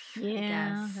life.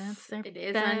 Yeah, that's their it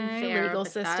is unfair legal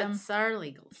system. That's our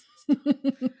legal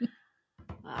system.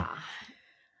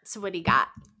 So what do you got?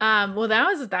 Well, that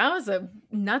was a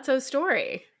nutso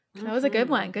story. That was a good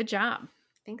one. Good job.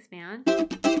 Thanks, man.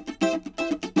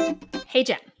 Hey,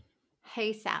 Jen.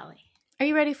 Hey, Sally. Are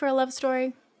you ready for a love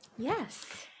story?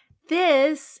 Yes.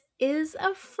 This is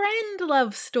a friend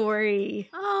love story.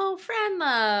 Oh, friend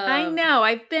love. I know.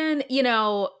 I've been,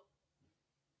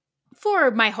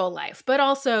 for my whole life, but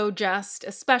also just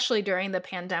especially during the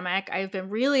pandemic, I've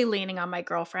been really leaning on my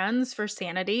girlfriends for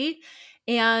sanity.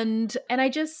 And I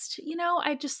just,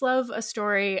 I just love a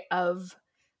story of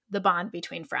the bond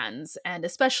between friends, and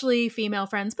especially female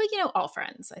friends, but all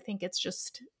friends. I think it's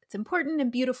important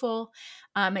and beautiful,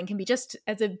 and can be just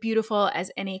as beautiful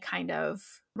as any kind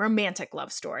of romantic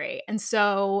love story. And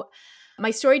so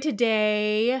my story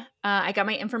today, I got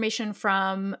my information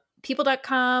from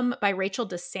people.com by Rachel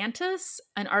DeSantis,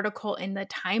 an article in the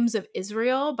Times of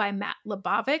Israel by Matt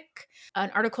Lebovic, an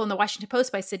article in the Washington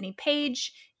Post by Sydney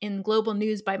Page, in Global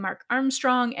News by Mark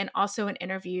Armstrong, and also an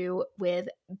interview with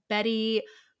Betty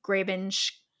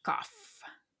Grabenschikoff.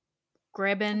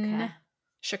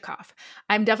 Shikoff.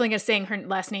 I'm definitely going to saying her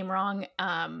last name wrong,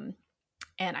 and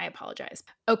I apologize.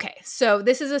 Okay, so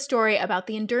this is a story about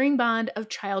the enduring bond of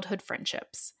childhood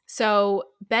friendships. So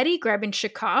Betty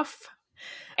Grabenschikoff,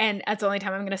 and that's the only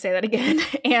time I'm going to say that again,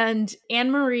 and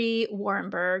Anne-Marie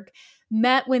Warrenberg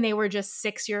met when they were just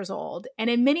 6 years old. And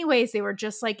in many ways, they were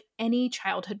just like any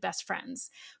childhood best friends.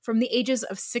 From the ages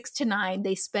of 6 to 9,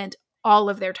 they spent all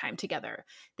of their time together.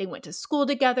 They went to school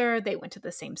together. They went to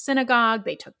the same synagogue.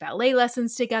 They took ballet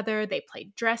lessons together. They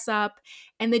played dress up.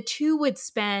 And the two would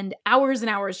spend hours and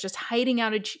hours just hiding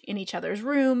out in each other's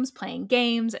rooms, playing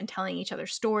games and telling each other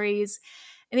stories.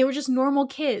 And they were just normal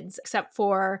kids, except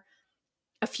for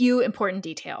a few important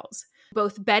details.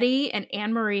 Both Betty and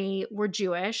Anne-Marie were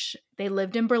Jewish. They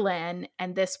lived in Berlin,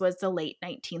 and this was the late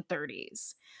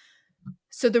 1930s.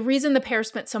 So the reason the pair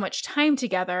spent so much time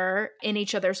together in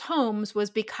each other's homes was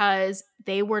because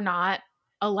they were not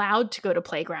allowed to go to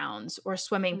playgrounds or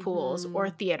swimming pools or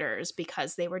theaters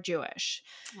because they were Jewish.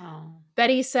 Oh.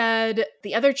 Betty said,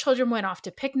 the other children went off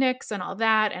to picnics and all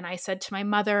that. And I said to my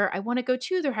mother, I want to go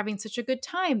too. They're having such a good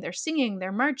time. They're singing,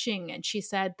 they're marching. And she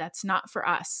said, that's not for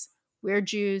us. We're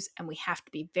Jews and we have to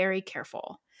be very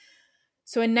careful.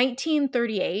 So in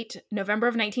November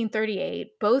of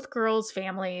 1938, both girls'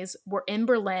 families were in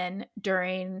Berlin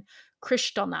during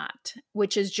Kristallnacht,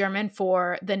 which is German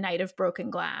for the Night of Broken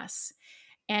Glass.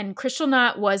 And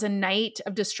Kristallnacht was a night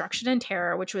of destruction and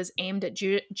terror, which was aimed at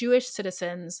Jewish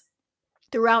citizens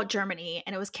throughout Germany.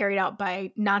 And it was carried out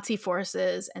by Nazi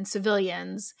forces and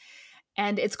civilians.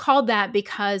 And it's called that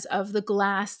because of the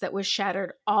glass that was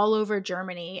shattered all over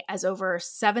Germany, as over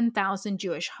 7,000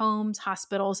 Jewish homes,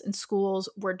 hospitals, and schools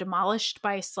were demolished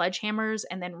by sledgehammers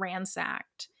and then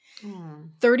ransacked.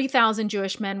 30,000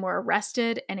 Jewish men were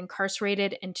arrested and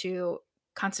incarcerated into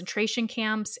concentration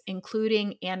camps,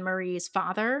 including Anne-Marie's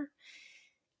father.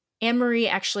 Anne-Marie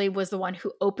actually was the one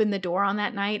who opened the door on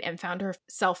that night and found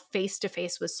herself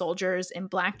face-to-face with soldiers in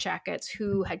black jackets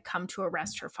who had come to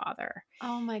arrest her father.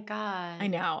 Oh my God. I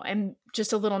know. And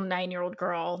just a little 9-year-old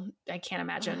girl, I can't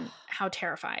imagine how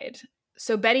terrified.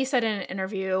 So Betty said in an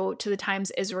interview to the Times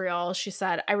Israel, she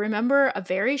said, I remember a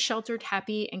very sheltered,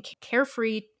 happy, and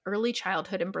carefree early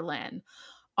childhood in Berlin.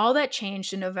 All that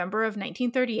changed in November of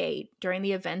 1938 during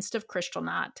the events of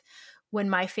Kristallnacht, when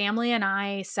my family and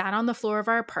I sat on the floor of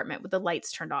our apartment with the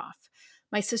lights turned off.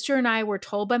 My sister and I were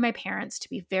told by my parents to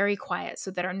be very quiet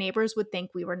so that our neighbors would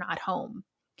think we were not home.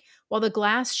 While the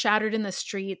glass shattered in the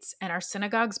streets and our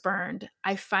synagogues burned,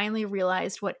 I finally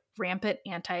realized what rampant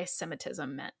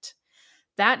anti-Semitism meant.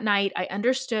 That night, I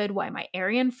understood why my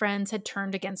Aryan friends had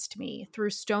turned against me, threw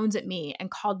stones at me,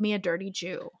 and called me a dirty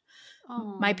Jew.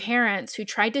 My parents, who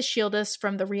tried to shield us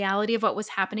from the reality of what was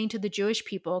happening to the Jewish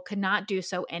people, could not do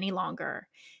so any longer.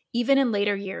 Even in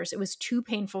later years, it was too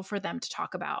painful for them to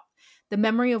talk about. The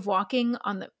memory of walking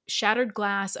on the shattered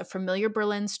glass of familiar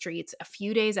Berlin streets a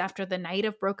few days after the night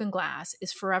of broken glass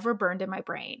is forever burned in my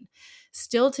brain.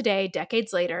 Still today,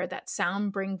 decades later, that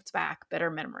sound brings back bitter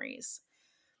memories.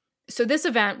 So this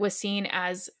event was seen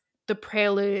as the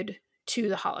prelude to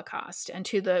the Holocaust and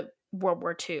to the World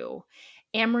War II.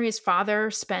 Anne-Marie's father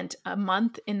spent a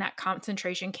month in that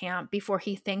concentration camp before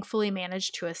he thankfully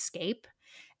managed to escape.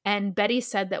 And Betty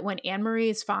said that when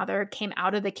Anne-Marie's father came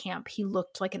out of the camp, he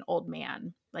looked like an old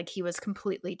man, like he was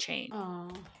completely changed. Oh,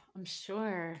 I'm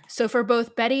sure. So for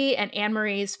both Betty and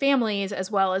Anne-Marie's families,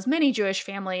 as well as many Jewish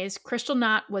families,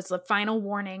 Kristallnacht was the final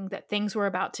warning that things were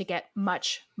about to get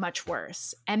much, much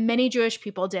worse. And many Jewish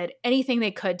people did anything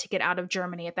they could to get out of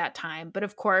Germany at that time. But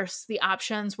of course, the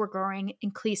options were growing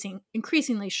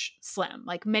increasingly slim.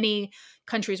 Like many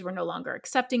countries were no longer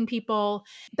accepting people.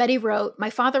 Betty wrote, "My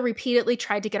father repeatedly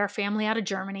tried to get our family out of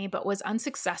Germany, but was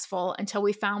unsuccessful until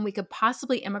we found we could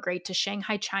possibly immigrate to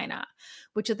Shanghai, China,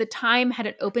 which at the time had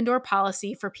an open door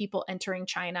policy for people entering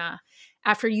China.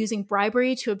 After using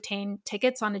bribery to obtain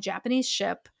tickets on a Japanese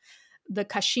ship, the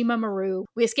Kashima Maru,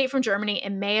 we escaped from Germany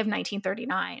in May of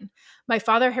 1939. My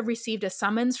father had received a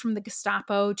summons from the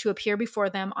Gestapo to appear before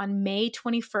them on May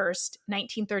 21st,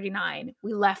 1939.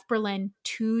 We left Berlin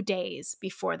 2 days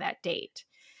before that date.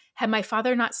 Had my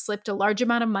father not slipped a large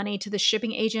amount of money to the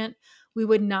shipping agent, we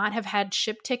would not have had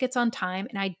ship tickets on time,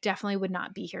 and I definitely would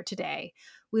not be here today.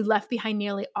 We left behind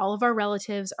nearly all of our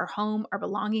relatives, our home, our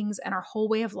belongings, and our whole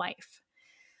way of life."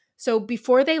 So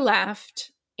before they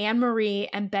left, Anne-Marie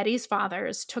and Betty's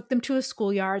fathers took them to a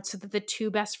schoolyard so that the two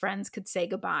best friends could say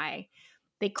goodbye.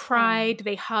 They cried,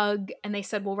 they hugged, and they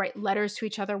said, "We'll write letters to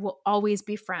each other. We'll always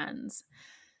be friends."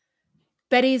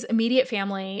 Betty's immediate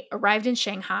family arrived in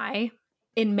Shanghai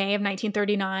in May of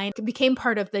 1939. It became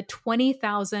part of the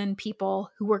 20,000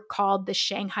 people who were called the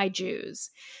Shanghai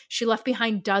Jews. She left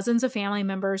behind dozens of family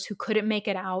members who couldn't make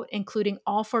it out, including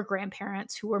all 4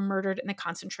 grandparents who were murdered in the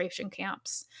concentration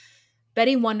camps.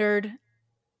 Betty wondered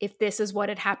if this is what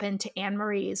had happened to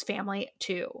Anne-Marie's family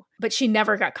too, but she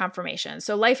never got confirmation.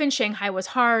 So life in Shanghai was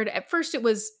hard. At first, it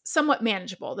was somewhat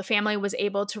manageable. The family was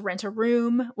able to rent a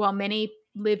room while many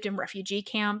lived in refugee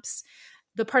camps.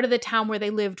 The part of the town where they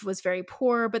lived was very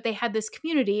poor, but they had this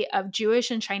community of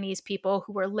Jewish and Chinese people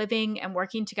who were living and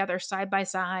working together side by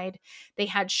side. They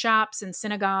had shops and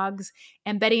synagogues,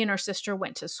 and Betty and her sister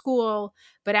went to school.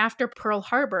 But after Pearl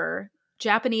Harbor,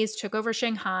 Japanese took over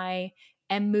Shanghai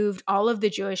and moved all of the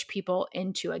Jewish people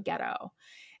into a ghetto.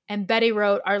 And Betty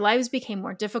wrote, "Our lives became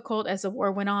more difficult as the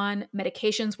war went on.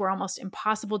 Medications were almost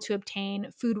impossible to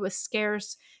obtain. Food was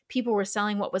scarce. People were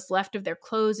selling what was left of their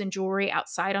clothes and jewelry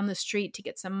outside on the street to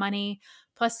get some money.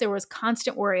 Plus, there was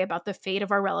constant worry about the fate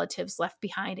of our relatives left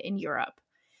behind in Europe."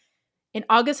 In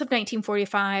August of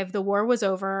 1945, the war was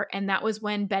over, and that was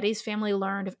when Betty's family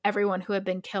learned of everyone who had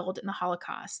been killed in the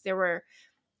Holocaust. There were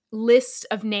lists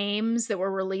of names that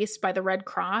were released by the Red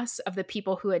Cross of the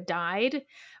people who had died,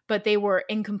 but they were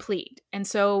incomplete. And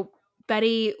so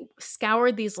Betty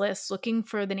scoured these lists looking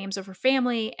for the names of her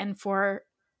family and for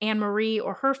Anne-Marie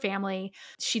or her family.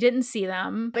 She didn't see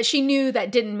them, but she knew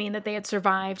that didn't mean that they had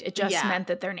survived. It just meant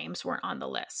that their names weren't on the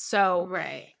list. So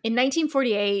in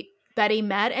 1948, Betty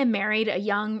met and married a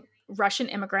young Russian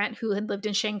immigrant who had lived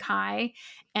in Shanghai,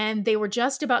 and they were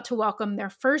just about to welcome their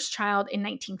first child in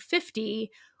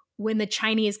 1950 when the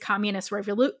Chinese Communist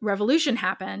Revolution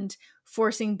happened,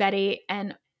 forcing Betty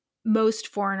and most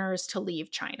foreigners to leave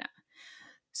China.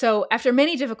 So after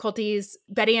many difficulties,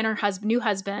 Betty and her new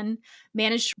husband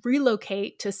managed to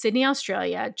relocate to Sydney,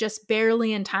 Australia, just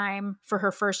barely in time for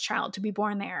her first child to be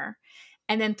born there.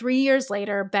 And then 3 years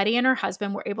later, Betty and her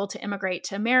husband were able to immigrate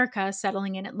to America,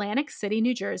 settling in Atlantic City,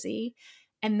 New Jersey.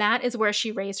 And that is where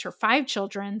she raised her 5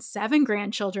 children, 7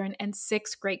 grandchildren, and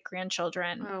 6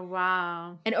 great-grandchildren. Oh,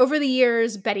 wow. And over the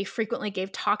years, Betty frequently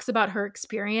gave talks about her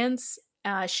experience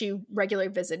She regularly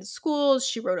visited schools.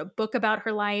 She wrote a book about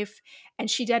her life, and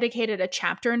she dedicated a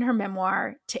chapter in her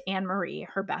memoir to Anne Marie,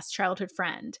 her best childhood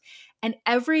friend. And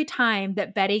every time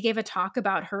that Betty gave a talk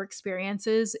about her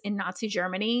experiences in Nazi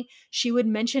Germany, she would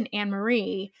mention Anne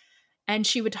Marie, and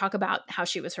she would talk about how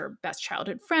she was her best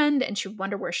childhood friend, and she would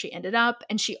wonder where she ended up.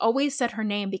 And she always said her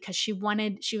name because she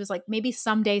was like, maybe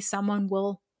someday someone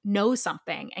will know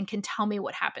something and can tell me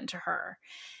what happened to her.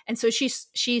 And so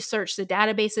she searched the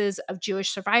databases of Jewish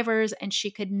survivors, and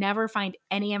she could never find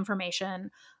any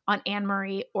information on Anne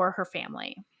Marie or her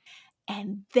family.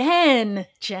 And then,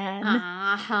 Jen,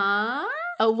 a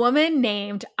woman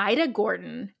named Ida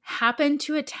Gordon happened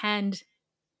to attend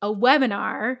a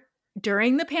webinar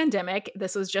during the pandemic.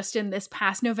 This was just in this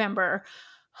past November,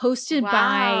 hosted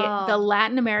by the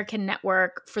Latin American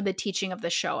Network for the Teaching of the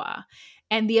Shoah.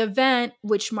 And the event,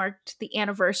 which marked the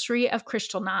anniversary of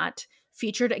Kristallnacht,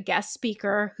 featured a guest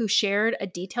speaker who shared a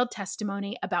detailed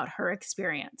testimony about her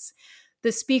experience.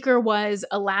 The speaker was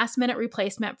a last-minute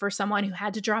replacement for someone who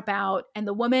had to drop out, and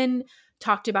the woman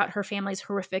talked about her family's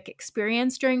horrific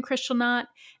experience during Kristallnacht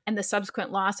and the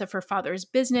subsequent loss of her father's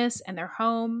business and their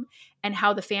home, and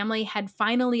how the family had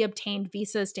finally obtained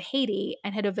visas to Haiti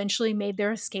and had eventually made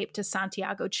their escape to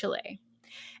Santiago, Chile.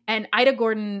 And Ida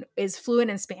Gordon is fluent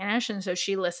in Spanish, and so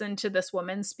she listened to this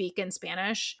woman speak in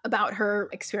Spanish about her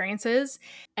experiences.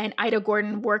 And Ida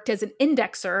Gordon worked as an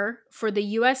indexer for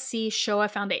the USC Shoah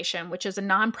Foundation, which is a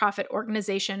nonprofit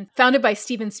organization founded by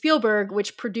Steven Spielberg,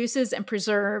 which produces and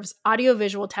preserves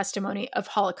audiovisual testimony of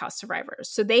Holocaust survivors.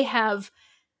 So they have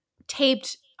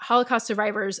taped Holocaust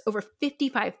survivors, over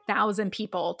 55,000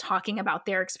 people talking about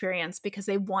their experience because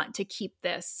they want to keep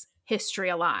this history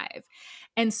alive.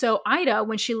 And so Ida,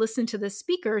 when she listened to this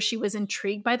speaker, she was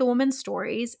intrigued by the woman's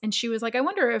stories. And she was like, I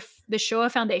wonder if the Shoah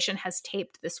Foundation has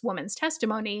taped this woman's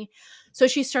testimony. So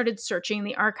she started searching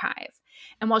the archive.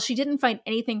 And while she didn't find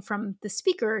anything from the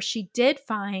speaker, she did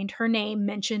find her name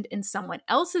mentioned in someone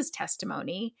else's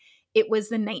testimony. It was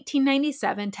the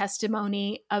 1997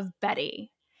 testimony of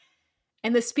Betty.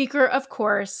 And the speaker, of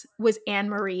course, was Anne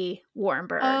Marie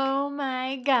Warrenberg. Oh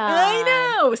my God. I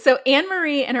know. So Anne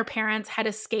Marie and her parents had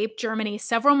escaped Germany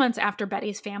several months after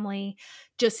Betty's family,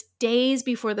 just days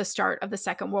before the start of the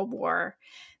Second World War.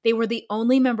 They were the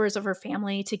only members of her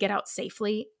family to get out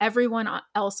safely. Everyone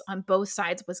else on both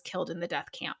sides was killed in the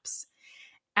death camps.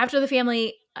 After the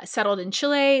family settled in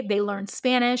Chile, they learned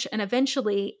Spanish, and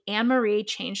eventually Anne Marie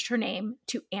changed her name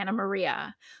to Anna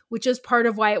Maria, which is part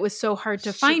of why it was so hard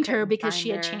to find her, because she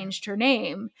had changed her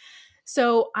name.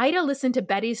 So Ida listened to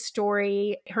Betty's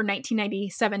story, her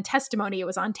 1997 testimony. It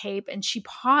was on tape, and she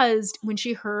paused when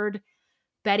she heard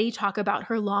Betty talk about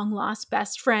her long-lost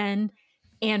best friend,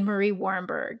 Anne Marie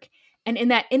Warrenberg. And in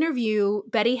that interview,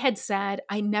 Betty had said,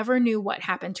 I never knew what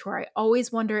happened to her. I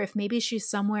always wonder if maybe she's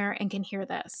somewhere and can hear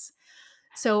this.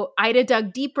 So Ida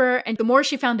dug deeper, and the more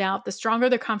she found out, the stronger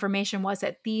the confirmation was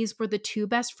that these were the two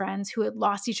best friends who had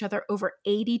lost each other over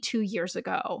 82 years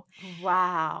ago.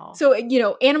 Wow. So,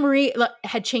 Anna Marie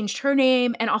had changed her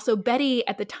name, and also Betty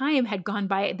at the time had gone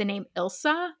by the name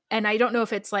Ilsa. And I don't know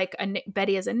if it's like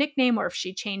Betty as a nickname or if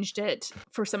she changed it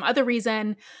for some other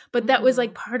reason, but that was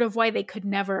like part of why they could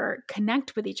never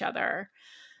connect with each other.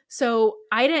 So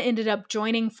Ida ended up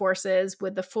joining forces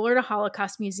with the Florida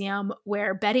Holocaust Museum,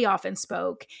 where Betty often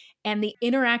spoke, and the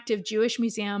Interactive Jewish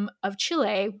Museum of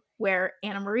Chile, where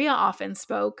Anna Maria often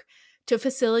spoke, to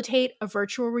facilitate a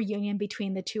virtual reunion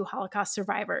between the two Holocaust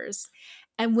survivors.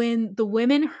 And when the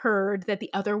women heard that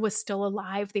the other was still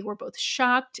alive, they were both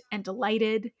shocked and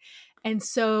delighted. And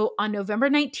so on November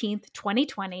 19th,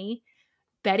 2020,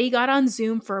 Betty got on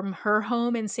Zoom from her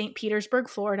home in St. Petersburg,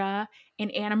 Florida,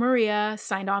 and Anna Maria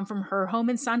signed on from her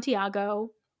home in Santiago.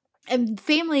 And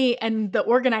family and the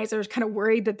organizers kind of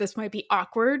worried that this might be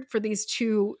awkward for these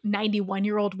two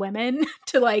 91-year-old women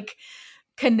to like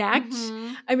connect.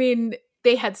 I mean,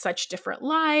 they had such different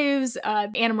lives.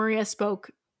 Anna Maria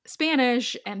spoke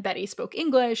Spanish and Betty spoke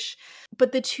English,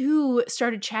 but the two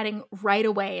started chatting right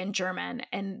away in German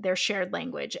and their shared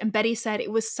language. And Betty said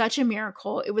it was such a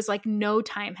miracle. It was like no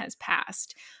time has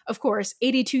passed. Of course,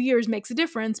 82 years makes a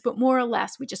difference, but more or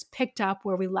less we just picked up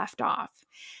where we left off.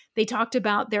 They talked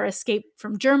about their escape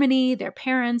from Germany, their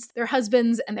parents, their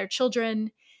husbands, and their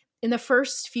children. In the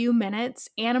first few minutes,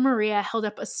 Anna Maria held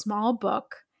up a small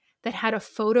book that had a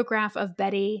photograph of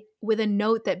Betty with a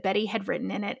note that Betty had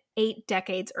written in it 8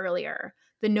 decades earlier.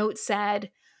 The note said,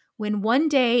 when one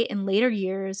day in later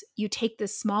years you take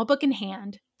this small book in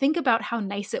hand, think about how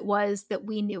nice it was that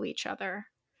we knew each other.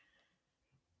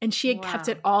 And she had kept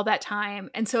it all that time.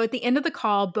 And so at the end of the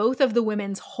call, both of the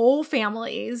women's whole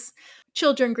families,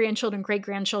 children, grandchildren,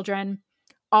 great-grandchildren,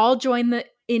 all joined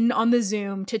in on the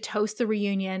Zoom to toast the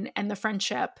reunion and the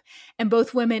friendship. And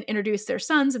both women introduced their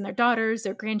sons and their daughters,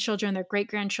 their grandchildren, their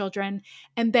great-grandchildren.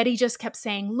 And Betty just kept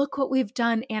saying, look what we've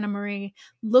done, Anna Marie.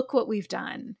 Look what we've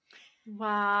done.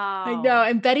 Wow. I know.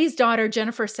 And Betty's daughter,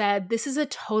 Jennifer, said, this is a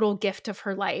total gift of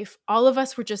her life. All of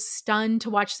us were just stunned to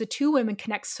watch the two women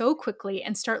connect so quickly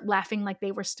and start laughing like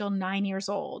they were still 9 years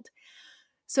old.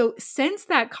 So since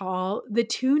that call, the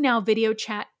two now video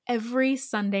chat every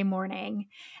Sunday morning,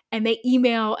 and they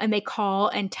email and they call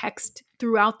and text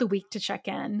throughout the week to check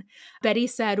in. Betty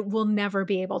said, we'll never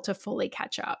be able to fully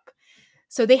catch up.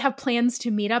 So they have plans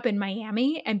to meet up in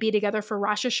Miami and be together for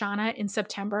Rosh Hashanah in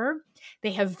September.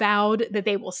 They have vowed that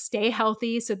they will stay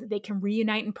healthy so that they can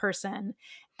reunite in person.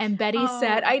 And Betty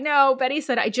said,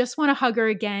 I just want to hug her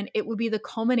again. It would be the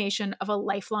culmination of a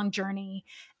lifelong journey.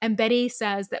 And Betty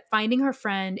says that finding her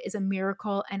friend is a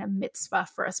miracle and a mitzvah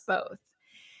for us both.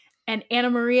 And Anna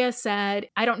Maria said,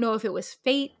 I don't know if it was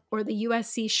fate or the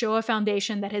USC Shoah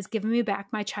Foundation that has given me back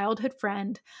my childhood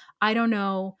friend. I don't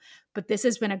know, but this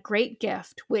has been a great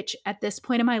gift, which at this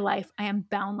point in my life, I am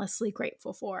boundlessly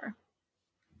grateful for.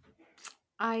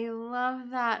 I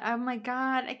love that. Oh my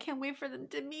God. I can't wait for them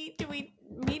to meet. Do we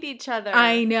meet each other?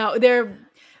 I know.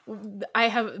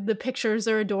 The pictures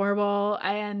are adorable,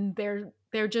 and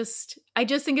they're just, I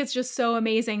just think it's just so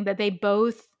amazing that they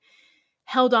both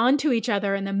held on to each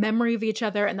other and the memory of each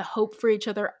other and the hope for each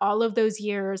other all of those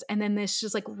years. And then this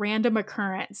just like random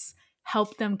occurrence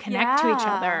helped them connect to each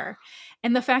other.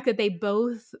 And the fact that they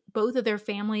both of their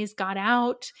families got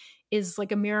out is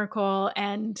like a miracle.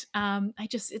 And I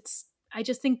just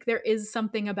think there's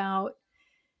something about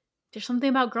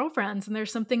girlfriends, and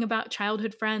there's something about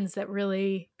childhood friends that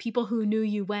really, people who knew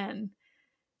you when.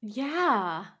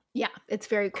 Yeah. Yeah, it's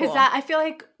very cool. Because I feel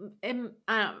like,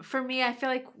 for me, I feel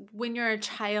like when you're a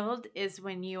child is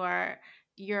when you are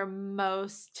your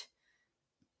most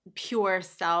pure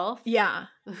self. Yeah.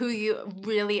 Who you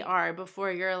really are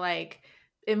before you're like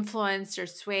influenced or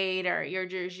swayed, or you're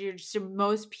just your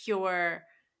most pure,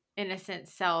 innocent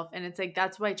self. And it's like,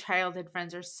 that's why childhood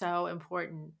friends are so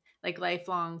important. Like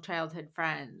lifelong childhood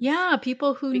friends. Yeah,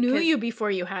 people who knew you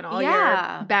before you had all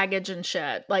your baggage and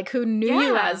shit. Like who knew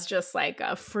you as just like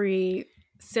a free,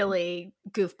 silly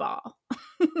goofball.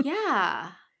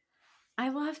 Yeah. I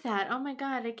love that. Oh my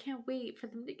God, I can't wait for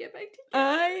them to get back together.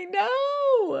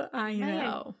 I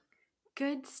know.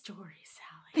 Good story,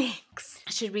 Sally. Thanks.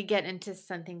 Should we get into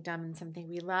something dumb and something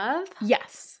we love?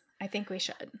 Yes, I think we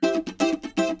should.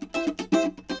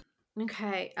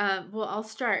 Okay, well, I'll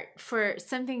start. For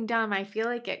something dumb, I feel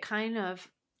like it kind of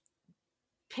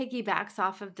piggybacks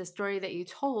off of the story that you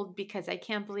told, because I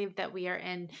can't believe that we are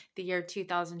in the year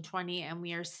 2020 and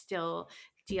we are still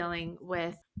dealing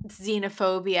with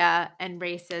xenophobia and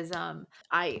racism.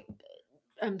 I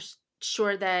am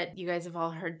sure that you guys have all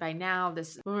heard by now,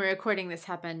 when we're recording this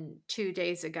happened 2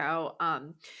 days ago.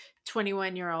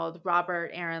 21-year-old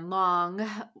Robert Aaron Long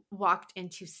walked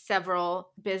into several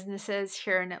businesses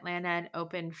here in Atlanta and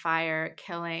opened fire,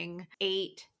 killing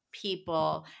 8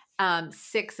 people. 8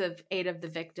 of the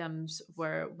victims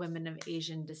were women of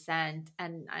Asian descent.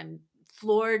 And I'm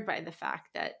floored by the fact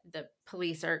that the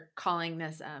police are calling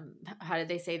this, how did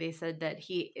they say? They said that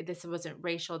this wasn't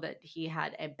racial, that he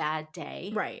had a bad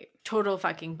day. Right. Total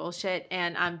fucking bullshit.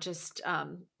 And I'm just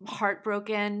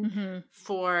heartbroken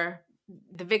for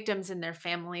the victims and their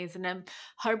families. And I'm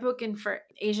heartbroken for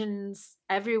Asians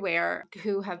everywhere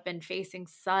who have been facing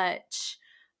such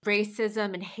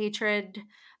racism and hatred,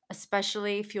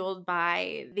 especially fueled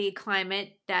by the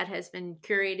climate that has been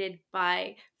curated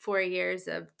by 4 years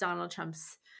of Donald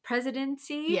Trump's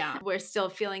presidency. Yeah. We're still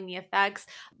feeling the effects.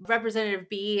 Representative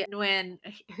Bee Nguyen,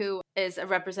 who is a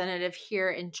representative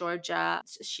here in Georgia,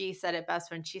 she said it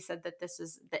best when she said that this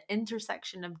is the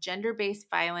intersection of gender-based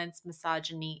violence,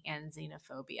 misogyny, and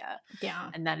xenophobia.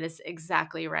 Yeah. And that is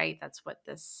exactly right. That's what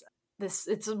this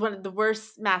it's one of the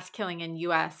worst mass killing in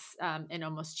US in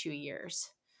almost 2 years.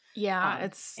 Yeah,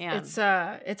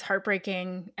 it's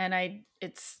heartbreaking, and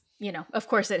it's, you know, of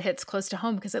course it hits close to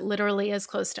home because it literally is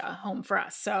close to home for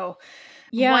us. So,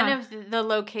 yeah. One of the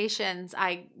locations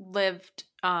I lived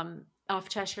off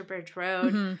Cheshire Bridge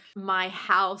Road, my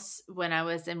house when I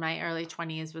was in my early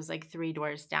 20s was like 3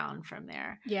 doors down from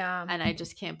there. Yeah. And I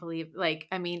just can't believe, like,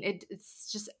 I mean,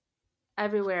 it's just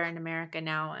everywhere in America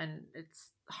now, and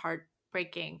it's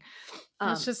heartbreaking.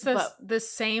 It's just the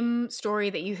same story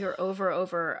that you hear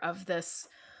over of this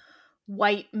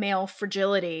white male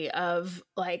fragility of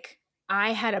like,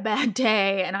 I had a bad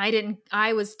day and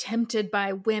I was tempted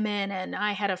by women and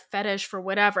I had a fetish for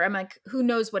whatever. I'm like, who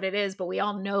knows what it is, but we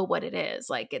all know what it is.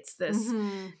 Like it's this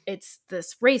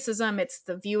racism. It's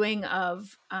the viewing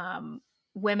of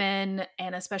women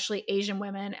and especially Asian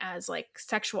women as like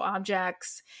sexual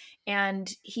objects. And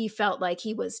he felt like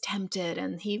he was tempted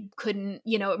and he couldn't,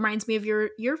 it reminds me of your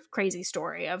crazy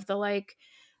story of the like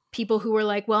people who were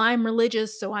like, well, I'm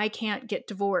religious, so I can't get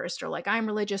divorced, or like, I'm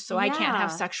religious, so I can't have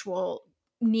sexual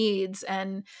needs.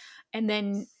 And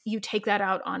then you take that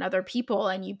out on other people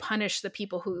and you punish the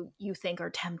people who you think are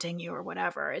tempting you or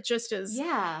whatever. It just is,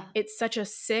 it's such a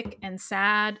sick and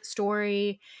sad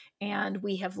story. And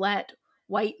we have let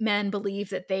white men believe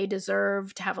that they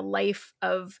deserve to have a life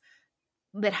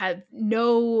that had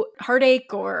no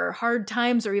heartache or hard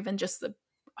times or even just the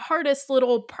hardest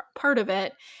little part of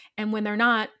it. And when they're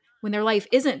not, when their life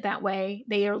isn't that way,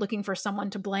 they are looking for someone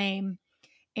to blame.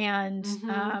 And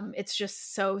it's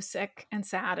just so sick and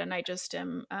sad. And I just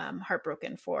am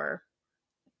heartbroken for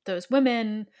those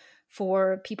women,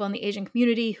 for people in the Asian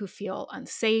community who feel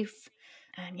unsafe.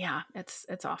 And yeah, it's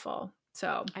awful.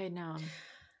 So I know.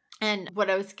 And what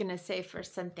I was going to say for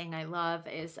something I love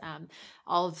is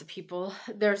all of the people.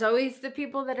 There's always the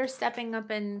people that are stepping up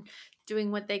and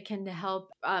doing what they can to help.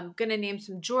 I'm going to name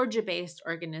some Georgia-based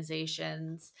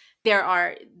organizations. There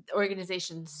are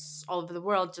organizations all over the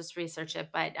world, just research it.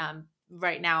 But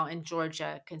right now in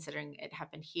Georgia, considering it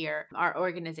happened here, are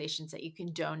organizations that you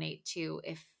can donate to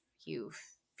if you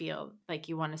feel like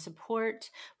you want to support,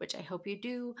 which I hope you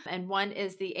do. And one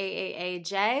is the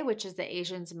AAAJ, which is the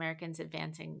Asians Americans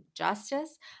Advancing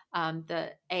Justice,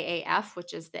 the AAF,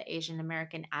 which is the Asian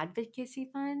American Advocacy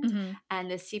Fund,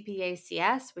 and the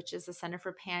CPACS, which is the Center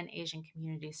for Pan-Asian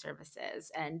Community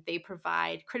Services. And they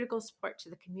provide critical support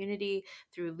to the community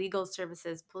through legal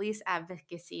services, police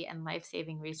advocacy, and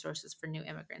life-saving resources for new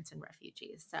immigrants and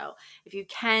refugees. So if you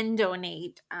can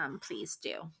donate, please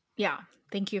do. Yeah.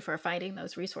 Thank you for finding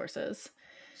those resources.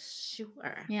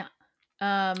 Sure. Yeah.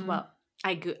 Well,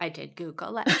 I did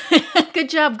Google it. Good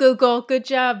job, Google. Good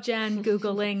job, Jen,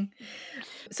 Googling.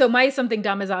 So my something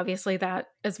dumb is obviously that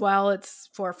as well. It's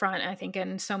forefront, I think,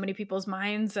 in so many people's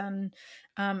minds, and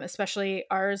especially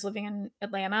ours living in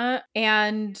Atlanta.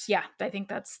 And yeah, I think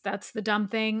that's the dumb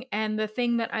thing. And the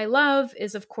thing that I love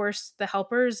is, of course, the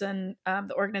helpers and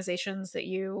the organizations that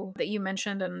you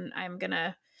mentioned. And I'm going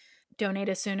to donate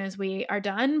as soon as we are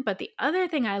done. But the other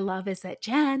thing I love is that,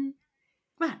 Jen,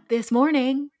 this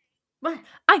morning,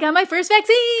 I got my first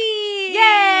vaccine!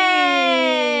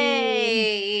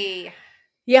 Yay!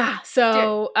 Yeah,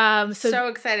 so so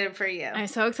excited for you. I'm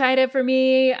so excited for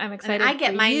me. I'm excited. And I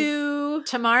get mine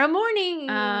tomorrow morning.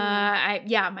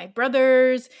 My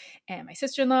brothers and my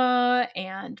sister-in-law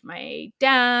and my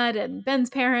dad and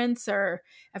Ben's parents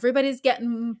everybody's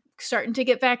starting to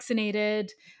get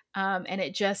vaccinated. And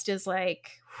it just is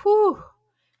like,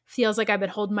 feels like I've been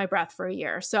holding my breath for a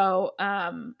year. So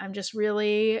I'm just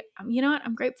really, you know what?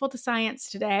 I'm grateful to science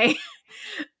today.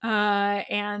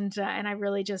 And I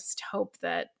really just hope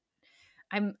that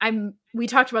we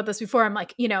talked about this before. I'm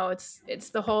like, it's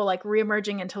the whole like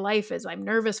reemerging into life is I'm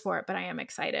nervous for it, but I am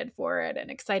excited for it and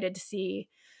excited to see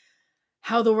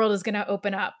how the world is going to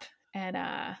open up. And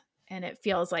it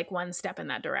feels like one step in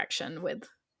that direction with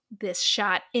this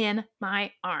shot in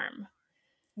my arm.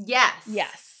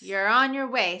 Yes. You're on your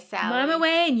way, Sally. I'm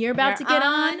away and you're about to get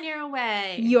on your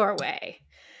way. Your way.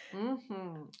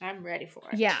 I'm ready for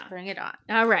it. Yeah. Bring it on.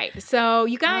 All right. So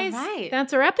you guys,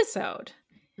 that's our episode.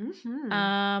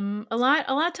 A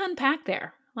lot to unpack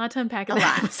there. A lot to unpack in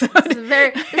that episode. This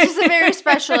is a very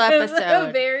special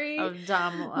episode of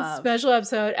Dumb Love. Special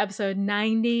episode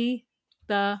 93.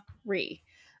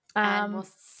 And we'll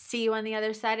see you on the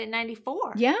other side at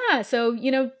 94. Yeah. So,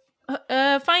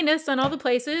 find us on all the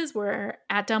places. We're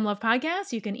at Dumb Love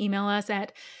Podcast. You can email us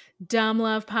at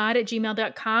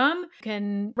dumblovepod@gmail.com. You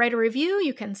can write a review.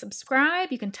 You can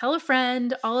subscribe. You can tell a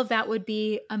friend. All of that would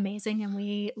be amazing. And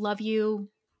we love you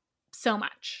so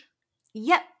much.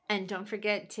 Yep. And don't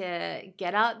forget to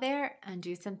get out there and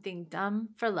do something dumb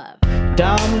for love.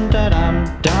 Dum da dum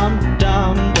dum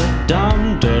dum da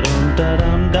dum da dum da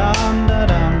dum dum.